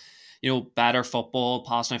this, you know, better football,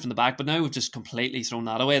 passing out from the back. But now we've just completely thrown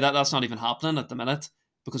that away. That's not even happening at the minute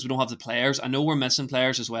because we don't have the players. I know we're missing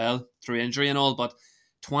players as well through injury and all, but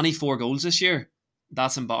 24 goals this year,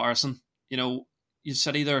 that's embarrassing. You know, you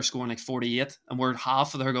City there scoring like 48 and we're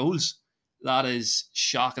half of their goals. That is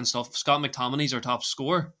shocking stuff. Scott McTominay's our top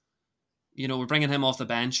scorer. You know, we're bringing him off the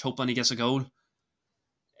bench, hoping he gets a goal.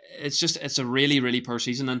 It's a really, really poor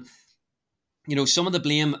season. And, you know, some of the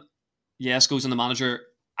blame, yes, goes on the manager.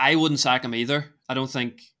 I wouldn't sack him either. I don't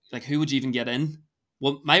think, like, who would you even get in?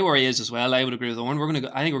 Well, my worry is as well, I would agree with Owen,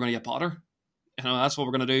 I think we're going to get Potter. You know, that's what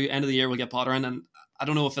we're going to do. End of the year, we'll get Potter in, and I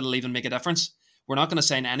don't know if it'll even make a difference. We're not going to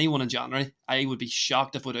sign anyone in January. I would be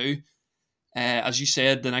shocked if we do. As you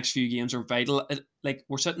said, the next few games are vital. Like,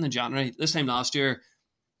 we're sitting in January. This time last year,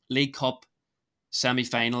 League Cup,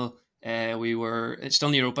 semi-final, it's still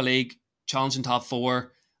in the Europa League, challenging top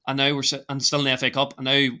four, and now we're still in the FA Cup, and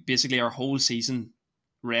now basically our whole season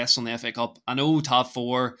rests on the FA Cup. I know top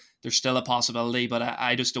four, there's still a possibility, but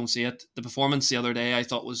I just don't see it. The performance the other day I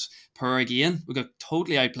thought was poor again. We got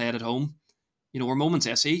totally outplayed at home. You know, we're moments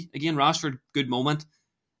SE. Again, Rashford, good moment.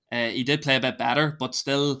 He did play a bit better, but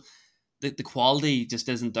still the quality just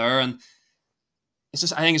isn't there. And I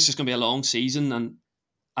think it's just going to be a long season. And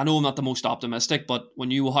I know I'm not the most optimistic, but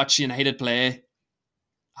when you watch United play,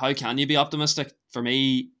 how can you be optimistic? For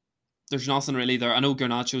me, there's nothing really there. I know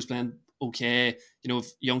Garnacho's playing okay, you know,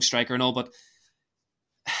 young striker and all, but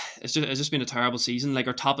it's just been a terrible season. Like,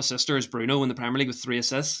 our top assister is Bruno in the Premier League with 3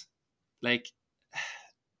 assists. Like,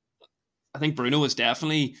 I think Bruno has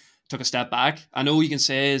definitely took a step back. I know you can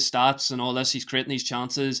say his stats and all this, he's creating these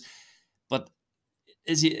chances, but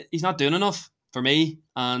he's not doing enough for me.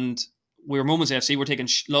 And we're Moments FC, we're taking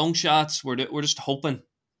long shots, we're just hoping,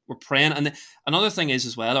 we're praying. And another thing is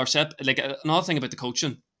as well, another thing about the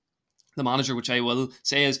coaching, the manager, which I will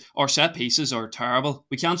say, is our set pieces are terrible.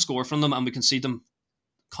 We can't score from them and we concede them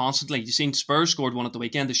constantly. You've seen Spurs scored one at the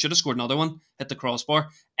weekend. They should have scored another one, hit the crossbar.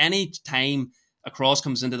 Any time a cross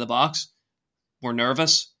comes into the box, we're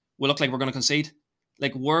nervous. We look like we're going to concede.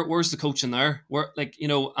 Like, where's the coaching there?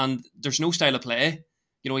 And there's no style of play.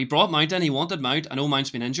 He brought Mount in. He wanted Mount. I know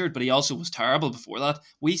Mount's been injured, but he also was terrible before that.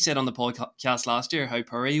 We said on the podcast last year how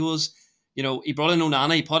poor he was. He brought in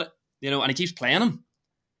Onana. He put it, and he keeps playing him.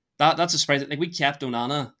 That's a surprise. Like, we kept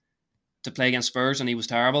Onana to play against Spurs, and he was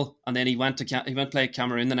terrible. And then he went to play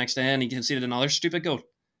Cameroon the next day, and he conceded another stupid goal.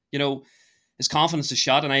 His confidence is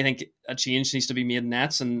shot, and I think a change needs to be made in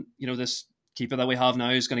nets. And this keeper that we have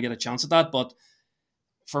now is going to get a chance at that. But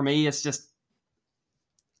for me, it's just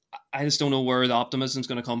I just don't know where the optimism is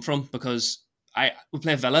going to come from, because we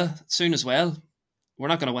play Villa soon as well. We're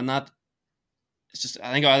not going to win that. It's just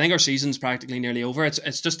I think our season's practically nearly over.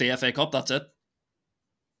 It's just the FA Cup. That's it.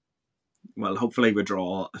 Well, hopefully we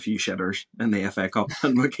draw a few shitters in the FA Cup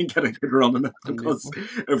and we can get a good run in it, because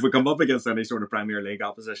if we come up against any sort of Premier League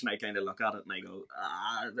opposition, I kind of look at it and I go,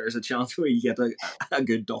 there's a chance we get a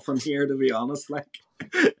good duffing here, to be honest.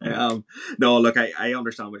 No, look, I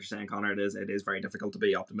understand what you're saying, Connor. It is very difficult to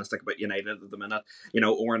be optimistic about United at the minute.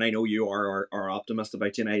 Oren, I know you are optimist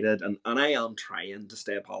about United, and I am trying to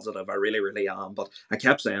stay positive. I really, really am. But I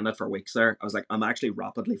kept saying it for weeks there. I was like, I'm actually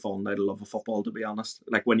rapidly falling out of love of football, to be honest.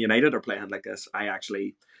 Like, when United are playing like this, I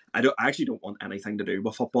actually don't want anything to do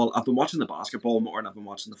with football. I've been watching the basketball more than I've been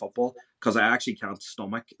watching the football, because I actually can't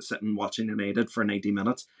stomach sitting watching United for 90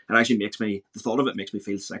 minutes. It actually the thought of it makes me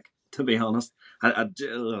feel sick, to be honest. I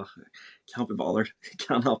can't be bothered.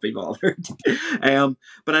 Cannot be bothered.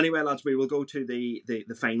 But anyway, lads, we will go to the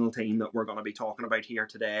final team that we're going to be talking about here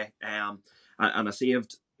today. And I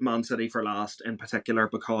saved Man City for last in particular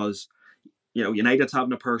because United's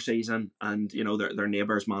having a poor season, and their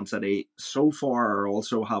neighbours Man City so far are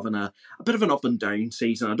also having a bit of an up and down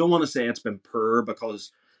season. I don't want to say it's been poor,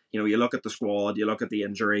 because you look at the squad, you look at the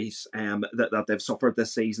injuries that they've suffered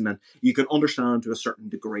this season, and you can understand to a certain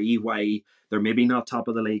degree why they're maybe not top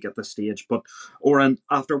of the league at this stage. But Oren,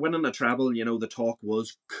 after winning the treble, the talk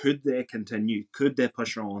was, could they continue? Could they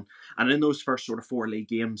push on? And in those first sort of 4 league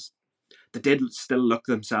games, they did still look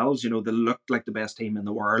themselves. They looked like the best team in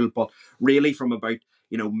the world. But really, from about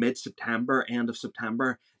mid-September, end of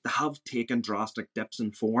September, they have taken drastic dips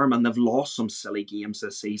in form, and they've lost some silly games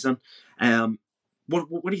this season. What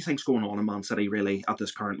do you think's going on in Man City really at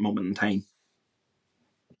this current moment in time?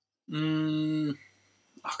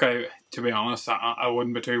 Okay, to be honest, I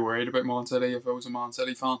wouldn't be too worried about Man City if I was a Man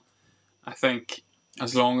City fan. I think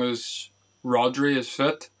as long as Rodri is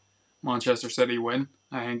fit, Manchester City win.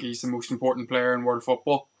 I think he's the most important player in world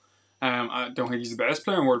football. I don't think he's the best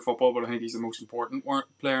player in world football, but I think he's the most important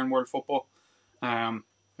player in world football.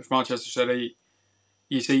 If Manchester City,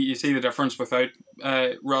 you see the difference without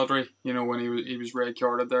Rodri. When he was red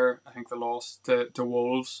carded there, I think they lost to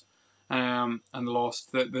Wolves, and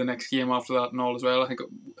lost the next game after that and all as well. I think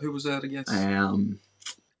who was that against?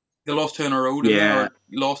 They lost 2 in a row, yeah. Or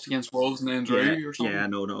lost against Wolves and then drew or something. Yeah,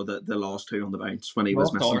 no, they lost 2 on the bounce when he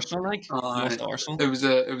was missing. Arsenal, lost Arsenal. It was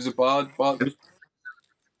a bad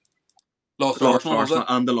lost Arsenal, was it?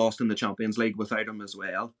 And they lost in the Champions League without him as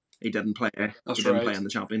well. He didn't play. Didn't play in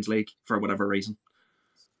the Champions League for whatever reason.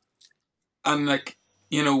 And when I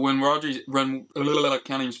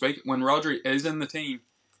can't even speak. When Rodri is in the team,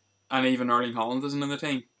 and even Erling Haaland isn't in the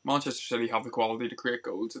team, Manchester City have the quality to create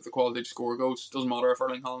goals, have the quality to score goals. Doesn't matter if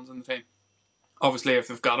Erling Haaland's in the team. Obviously, if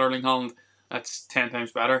they've got Erling Haaland, that's 10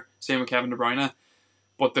 times better. Same with Kevin De Bruyne.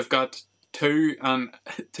 But they've got 2, and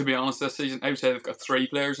to be honest, this season, I would say they've got 3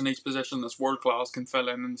 players in each position that's world class, can fill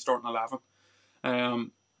in the starting 11.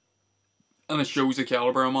 And it shows the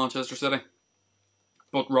calibre of Manchester City.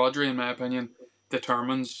 But Rodri, in my opinion,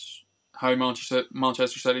 determines how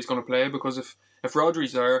Manchester City is going to play, because if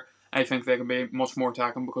Rodri's there, I think they can be much more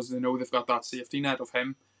attacking, because they know they've got that safety net of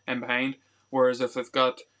him in behind. Whereas if they've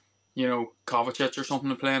got, Kovacic or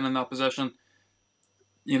something playing in that position,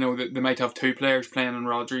 they might have 2 players playing in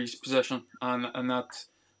Rodri's position, and that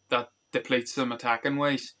depletes them attacking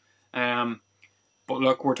wise. But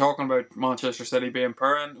look, we're talking about Manchester City being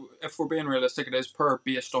poor, and if we're being realistic, it is poor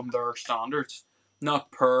based on their standards, not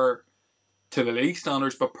poor to the league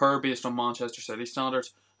standards, but poor based on Manchester City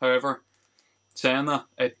standards. However, saying that,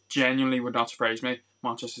 it genuinely would not surprise me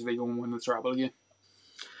Manchester City going to win the treble again.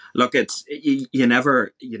 Look, it's you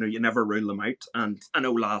never rule them out, and I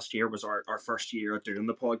know last year was our first year of doing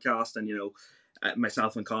the podcast, and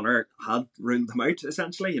myself and Connor had ruled them out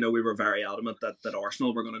essentially. We were very adamant that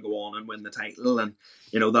Arsenal were going to go on and win the title, and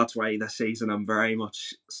that's why this season I'm very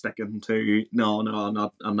much sticking to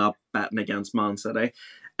I'm not betting against Man City.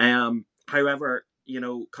 However,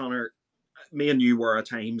 Connor, me and you were at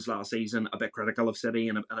times last season a bit critical of City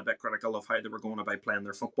and a bit critical of how they were going about playing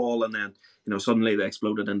their football, and then suddenly they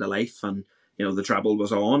exploded into life, and the treble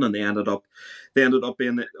was on, and they ended up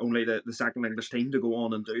being only the second English team to go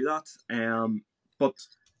on and do that. But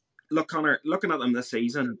look, Connor, looking at them this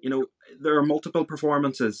season, there are multiple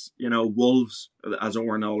performances. Wolves, as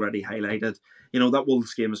Owen already highlighted, that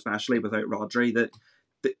Wolves game especially without Rodri,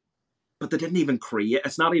 but they didn't even create.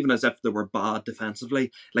 It's not even as if they were bad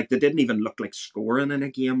defensively. Like, they didn't even look like scoring in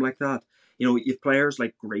a game like that. You've players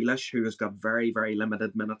like Grealish, who has got very, very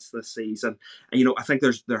limited minutes this season. And, I think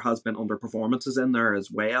there has been underperformances in there as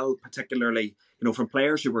well, particularly, from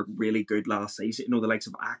players who were really good last season. The likes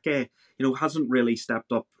of Ake, hasn't really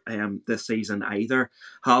stepped up this season either.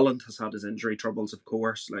 Haaland has had his injury troubles, of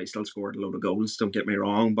course. Like, he still scored a load of goals, don't get me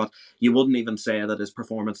wrong, but you wouldn't even say that his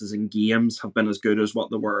performances in games have been as good as what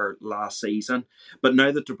they were last season. But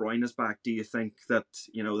now that De Bruyne is back, do you think that,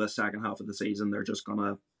 the second half of the season, they're just going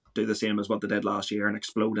to do the same as what they did last year and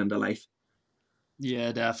explode into life?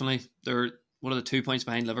 Yeah, definitely. They're one of the 2 points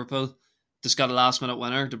behind Liverpool. Just got a last minute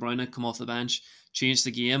winner. De Bruyne come off the bench, changed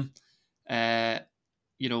the game. Especially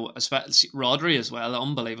Rodri as well,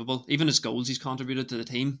 unbelievable. Even his goals he's contributed to the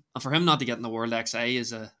team, and for him not to get in the World XA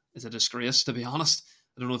is a disgrace, to be honest.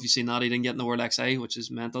 I don't know if you've seen that. He didn't get in the World XA, which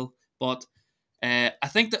is mental. But I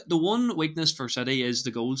think that the one weakness for City is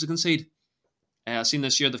the goals they concede. I've seen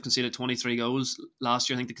this year they've conceded 23 goals. Last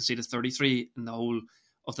year I think they conceded 33 in the whole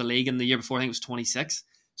of the league, and the year before I think it was 26.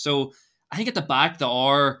 So I think at the back they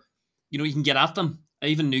are, you can get at them.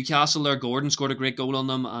 Even Newcastle there, Gordon scored a great goal on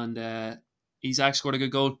them, and Isak scored a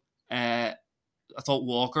good goal. I thought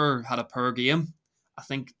Walker had a poor game. I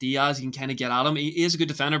think Diaz, you can kind of get at him. He is a good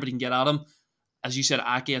defender, but he can get at him. As you said,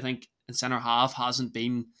 Ake, I think in centre half hasn't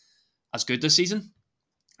been as good this season.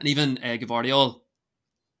 And even Gvardiol,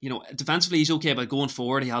 defensively he's okay, but going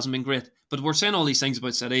forward he hasn't been great. But we're saying all these things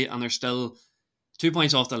about City, and they're still 2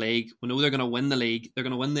 points off the league. We know they're going to win the league. They're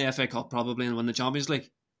going to win the FA Cup probably and win the Champions League.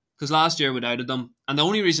 Because last year we doubted them, and the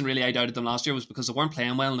only reason really I doubted them last year was because they weren't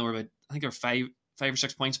playing well, and they were about, I think they were five or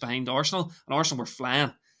 6 points behind Arsenal, and Arsenal were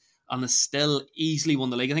flying, and they still easily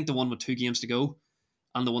won the league. I think they won with 2 games to go,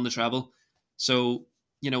 and they won the treble. So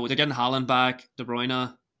they're getting Haaland back, De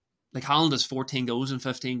Bruyne. Like, Haaland has 14 goals in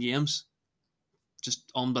 15 games,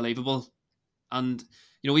 just unbelievable. And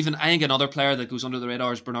even I think another player that goes under the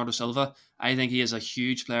radar is Bernardo Silva. I think he is a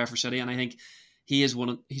huge player for City, and I think he's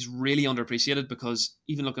really underappreciated, because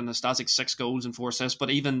even looking at the stats, like 6 goals and 4 assists, but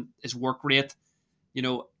even his work rate,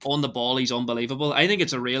 on the ball, he's unbelievable. I think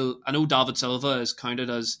it's I know David Silva is counted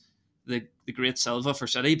as the great Silva for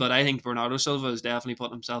City, but I think Bernardo Silva is definitely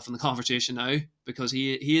putting himself in the conversation now, because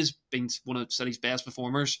he has been one of City's best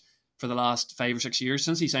performers for the last 5 or 6 years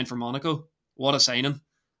since he signed for Monaco. What a signing.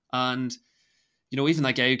 And even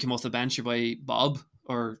that guy who came off the bench, your boy Bob,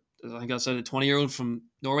 or I think that's a 20-year-old from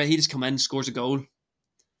Norway, he just come in, scores a goal.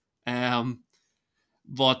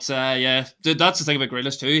 But that's the thing about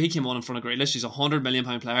Grealish too. He came on in front of Grealish. He's £100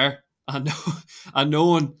 million player, and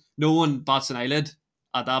no one bats an eyelid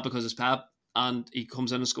at that, because it's Pep, and he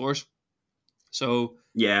comes in and scores. So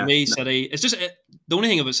Yeah, for me, City, it's just the only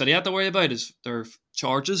thing about City I have to worry about is their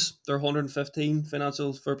charges. Their 115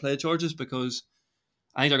 financial fair play charges, because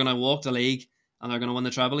I think they're going to walk the league and they're going to win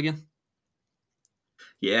the treble again.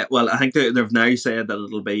 Yeah, well, I think they've now said that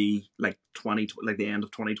it'll be like the end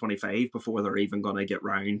of 2025 before they're even going to get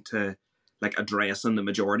round to like addressing the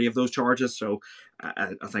majority of those charges. So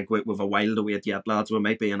I think we've a while to wait yet, lads. We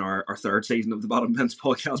might be in our third season of the Bottom Bins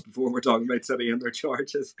podcast before we're talking about City and their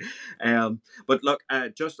charges. But look,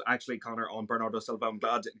 just actually, Connor, on Bernardo Silva, I'm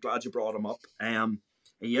glad you brought him up.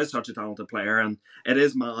 He is such a talented player, and it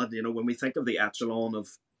is mad, when we think of the echelon of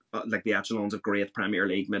the echelons of great Premier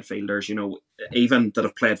League midfielders, even that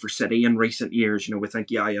have played for City in recent years. We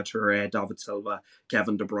think Yaya Toure, David Silva,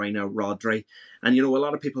 Kevin De Bruyne, Rodri, and a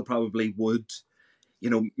lot of people probably would,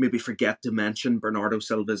 maybe forget to mention Bernardo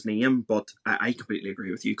Silva's name, but I completely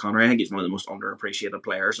agree with you, Connor. I think he's one of the most underappreciated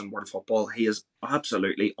players in world football. He is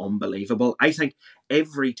absolutely unbelievable. I think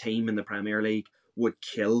every team in the Premier League would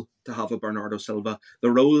kill to have a Bernardo Silva.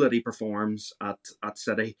 The role that he performs at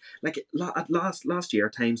City, like at last year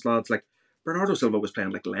times, lads, like Bernardo Silva was playing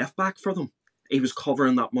like left back for them. He was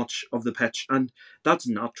covering that much of the pitch, and that's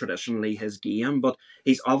not traditionally his game, but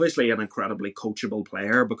he's obviously an incredibly coachable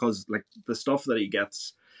player, because like the stuff that he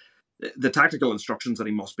gets, the tactical instructions that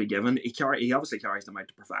he must be given, he obviously carries them out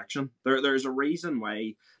to perfection. There's a reason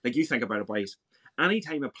why, like, you think about it, boys,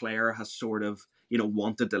 anytime a player has sort of,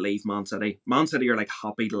 wanted to leave Man City are like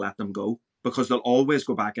happy to let them go, because they'll always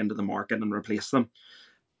go back into the market and replace them.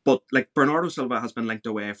 But like Bernardo Silva has been linked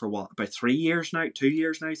away for what, about 3 years now, 2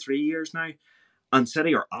 years now, 3 years now. And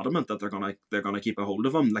City are adamant that they're gonna keep a hold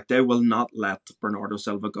of him. Like, they will not let Bernardo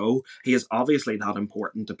Silva go. He is obviously that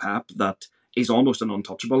important to Pep that he's almost an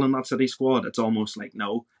untouchable in that City squad. It's almost like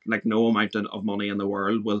no amount of money in the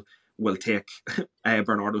world will take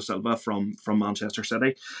Bernardo Silva from Manchester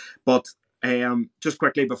City. But just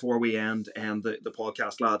quickly before we end the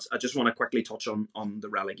podcast, lads, I just want to quickly touch on the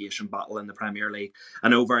relegation battle in the Premier League. I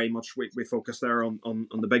know very much we focused there on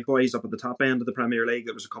the big boys up at the top end of the Premier League.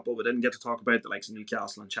 There was a couple we didn't get to talk about, the likes of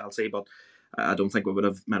Newcastle and Chelsea, but I don't think we would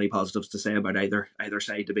have many positives to say about either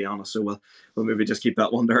side, to be honest. So we'll maybe just keep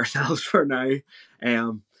that one to ourselves for now.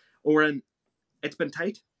 Oren, it's been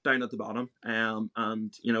tight down at the bottom, and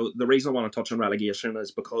the reason I want to touch on relegation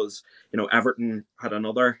is because Everton had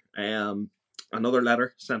another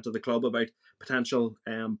letter sent to the club about potential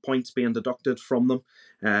points being deducted from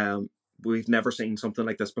them. We've never seen something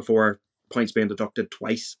like this before. Points being deducted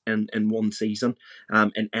twice in one season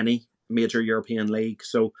in any major European league.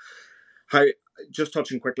 So, just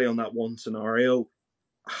touching quickly on that one scenario,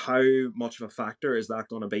 how much of a factor is that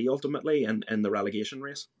going to be ultimately in the relegation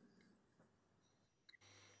race?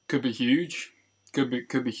 Could be huge. Could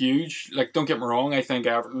be huge. Like, don't get me wrong, I think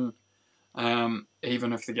Everton,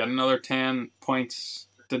 even if they get another 10 points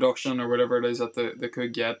deduction or whatever it is that they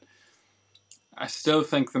could get, I still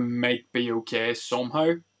think they might be okay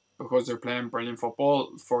somehow because they're playing brilliant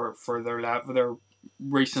football for their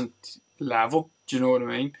recent level. Do you know what I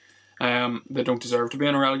mean? They don't deserve to be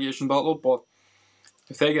in a relegation battle, but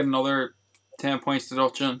if they get another 10 points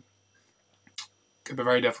deduction, it could be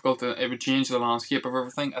very difficult. It would change the landscape of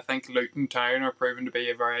everything. I think Luton Town are proven to be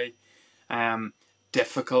a very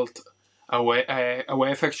difficult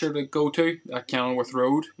away fixture to go to at Kenilworth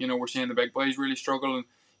Road. We're seeing the big boys really struggle,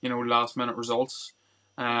 and last minute results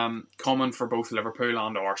coming for both Liverpool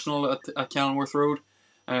and Arsenal at Kenilworth Road.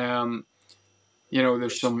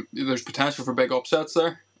 There's potential for big upsets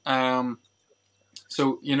there.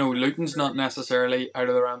 So Luton's not necessarily out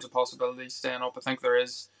of the realms of possibilities staying up. I think there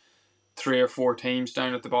is 3 or 4 teams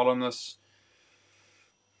down at the bottom this.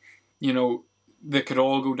 They could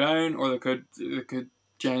all go down, or they could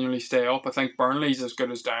genuinely stay up. I think Burnley's as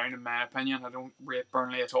good as down, in my opinion. I don't rate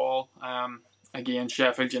Burnley at all. Again,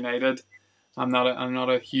 Sheffield United, I'm not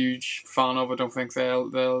a huge fan of. I don't think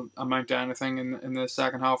they'll amount to anything in the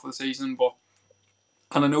second half of the season.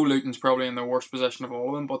 And I know Luton's probably in the worst position of all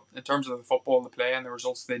of them, but in terms of the football they play and the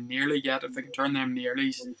results they nearly get, if they can turn them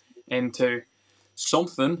nearlies into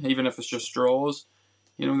something, even if it's just draws,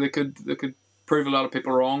 they could prove a lot of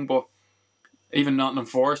people wrong. But even Nottingham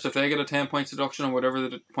Forest, if they get a 10 points deduction or whatever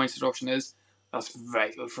the points deduction is, that's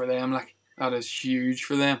vital for them. Like, that is huge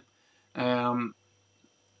for them.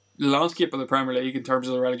 The landscape of the Premier League in terms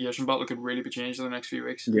of the relegation battle could really be changed in the next few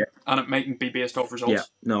weeks. Yeah. And it mightn't be based off results. Yeah,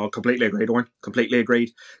 no, completely agreed, Owen. Completely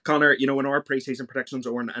agreed. Connor, in our pre-season predictions,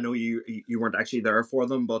 Owen, I know you weren't actually there for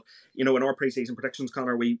them, but, in our pre-season predictions,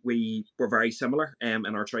 Connor, we were very similar in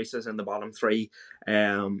our choices in the bottom 3.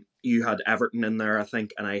 You had Everton in there, I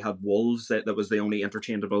think, and I had Wolves. That was the only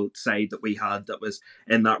interchangeable side that we had that was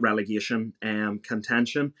in that relegation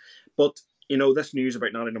contention. But, this news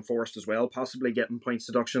about Nottingham Forest as well, possibly getting points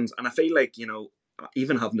deductions, and I feel like,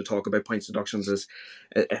 even having to talk about points deductions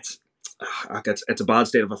it's a bad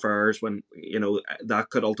state of affairs when that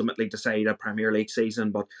could ultimately decide a Premier League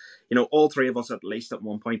season. But all 3 of us, at least at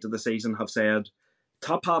one point of the season, have said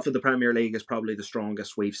top half of the Premier League is probably the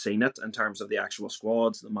strongest we've seen it in terms of the actual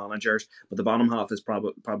squads, the managers, but the bottom half is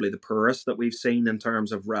probably the poorest that we've seen in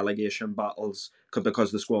terms of relegation battles,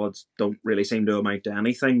 because the squads don't really seem to amount to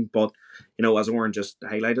anything. But as Oren just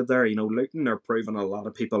highlighted there, Luton are proving a lot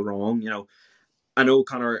of people wrong. I know,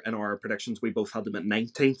 Connor, in our predictions, we both had them at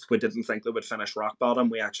 19th. We didn't think they would finish rock bottom.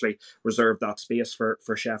 We actually reserved that space for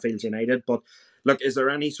Sheffield United. But look, is there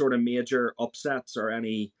any sort of major upsets or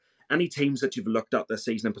any teams that you've looked at this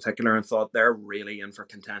season in particular and thought they're really in for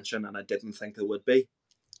contention, and I didn't think they would be?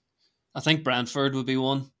 I think Brentford would be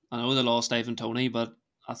one. I know they lost Ivan Toney, but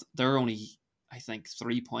they're only, I think,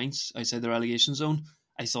 3 points outside the relegation zone.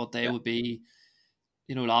 I thought they would be,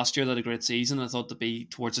 last year they had a great season. I thought they'd be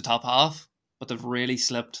towards the top half, but they've really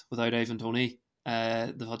slipped without Ivan Toney.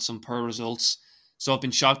 They've had some poor results. So I've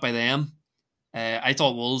been shocked by them. I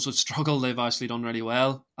thought Wolves would struggle. They've actually done really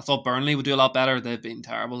well. I thought Burnley would do a lot better. They've been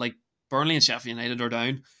terrible. Like, Burnley and Sheffield United are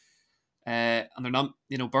down. And they're not,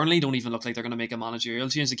 Burnley don't even look like they're going to make a managerial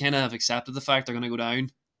change. They kind of have accepted the fact they're going to go down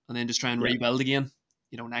and then just try and rebuild again,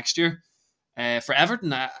 next year. For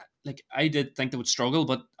Everton, I did think they would struggle,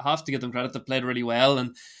 but I have to give them credit. They played really well,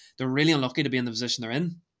 and they're really unlucky to be in the position they're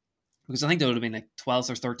in, because I think they would have been like 12th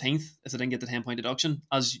or 13th if they didn't get the 10-point deduction.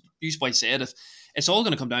 As you boys said, if it's all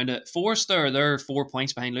going to come down to Forest, they're 4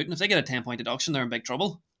 points behind Luton. If they get a 10-point deduction, they're in big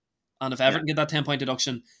trouble. And if Everton get that 10-point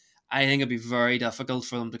deduction, I think it'd be very difficult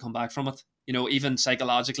for them to come back from it. You know, even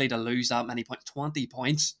psychologically, to lose that many points, 20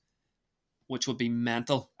 points, which would be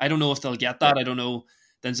mental. I don't know if they'll get that. I don't know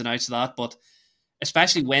the ins and outs of that, but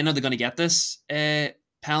especially when are they going to get this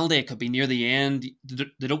penalty? It could be near the end.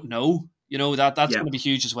 They don't know. You know, that's going to be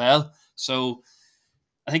huge as well. So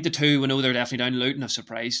I think the two, we know they're definitely down. Luton have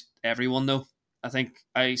surprised everyone, though. I think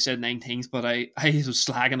I said 19th, but I was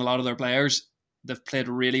slagging a lot of their players. They've played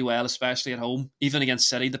really well, especially at home. Even against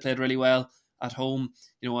City, they played really well at home.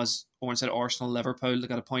 You know, as Owen said, Arsenal, Liverpool, they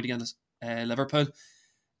got a point against Liverpool.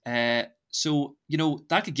 So, you know,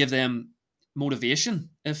 that could give them motivation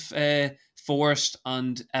if Forest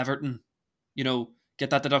and Everton, you know, get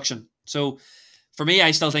that deduction. So, for me,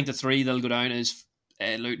 I still think the three that'll go down is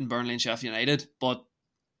Luton, Burnley, and Sheffield United. But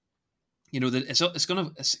you know,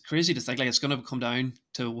 it's crazy to think like it's gonna come down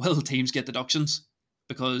to will teams get deductions,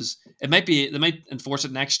 because they might enforce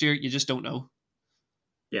it next year. You just don't know.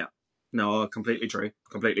 Yeah. No, completely true,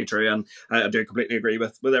 and I do completely agree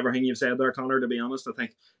with everything you've said there, Connor. To be honest, I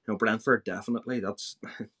think, you know, Brentford definitely. That's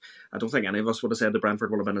I don't think any of us would have said that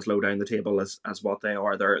Brentford would have been as low down the table as what they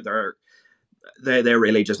are. They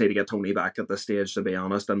really just need to get Tony back at this stage, to be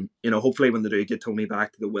honest. And, you know, hopefully when they do get Tony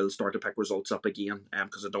back, they will start to pick results up again.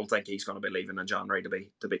 Because I don't think he's going to be leaving in January,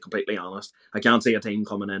 to be completely honest. I can't see a team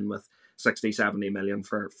coming in with 60, 70 million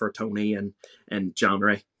for Tony in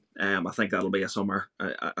January. I think that'll be a summer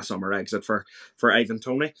exit for Ivan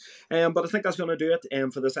Toney. But I think that's going to do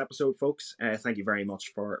it for this episode, folks. Thank you very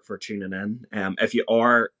much for tuning in. If you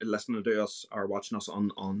are listening to us or watching us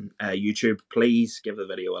on YouTube, please give the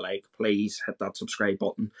video a like. Please hit that subscribe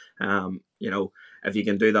button. You know, if you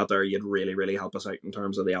can do that there, you'd really, really help us out in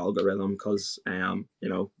terms of the algorithm, because, you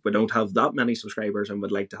know, we don't have that many subscribers and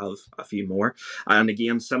would like to have a few more. And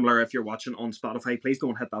again, similar, if you're watching on Spotify, please go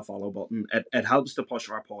and hit that follow button. It helps to push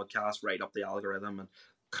our podcast right up the algorithm and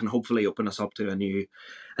can hopefully open us up to a new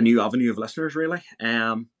avenue of listeners, really.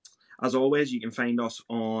 As always, you can find us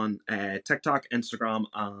on TikTok, Instagram,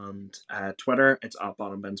 and Twitter. It's at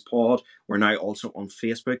Bottom Bins Pod. We're now also on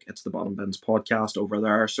Facebook. It's the Bottom Bins Podcast over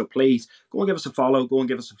there. So please go and give us a follow. Go and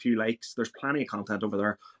give us a few likes. There's plenty of content over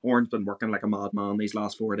there. Oren's been working like a madman these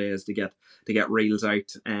last 4 days to get reels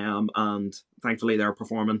out. And thankfully they're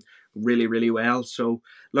performing really, really well. So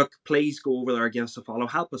look, please go over there, give us a follow.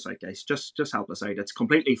 Help us out, guys. Just help us out. It's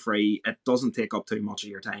completely free. It doesn't take up too much of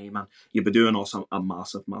your time, and you'll be doing us a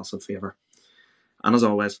massive, massive favour. And as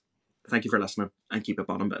always, thank you for listening, and keep it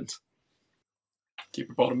bottom bins.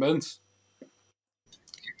 Keep it bottom bins.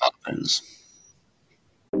 Bottom bins.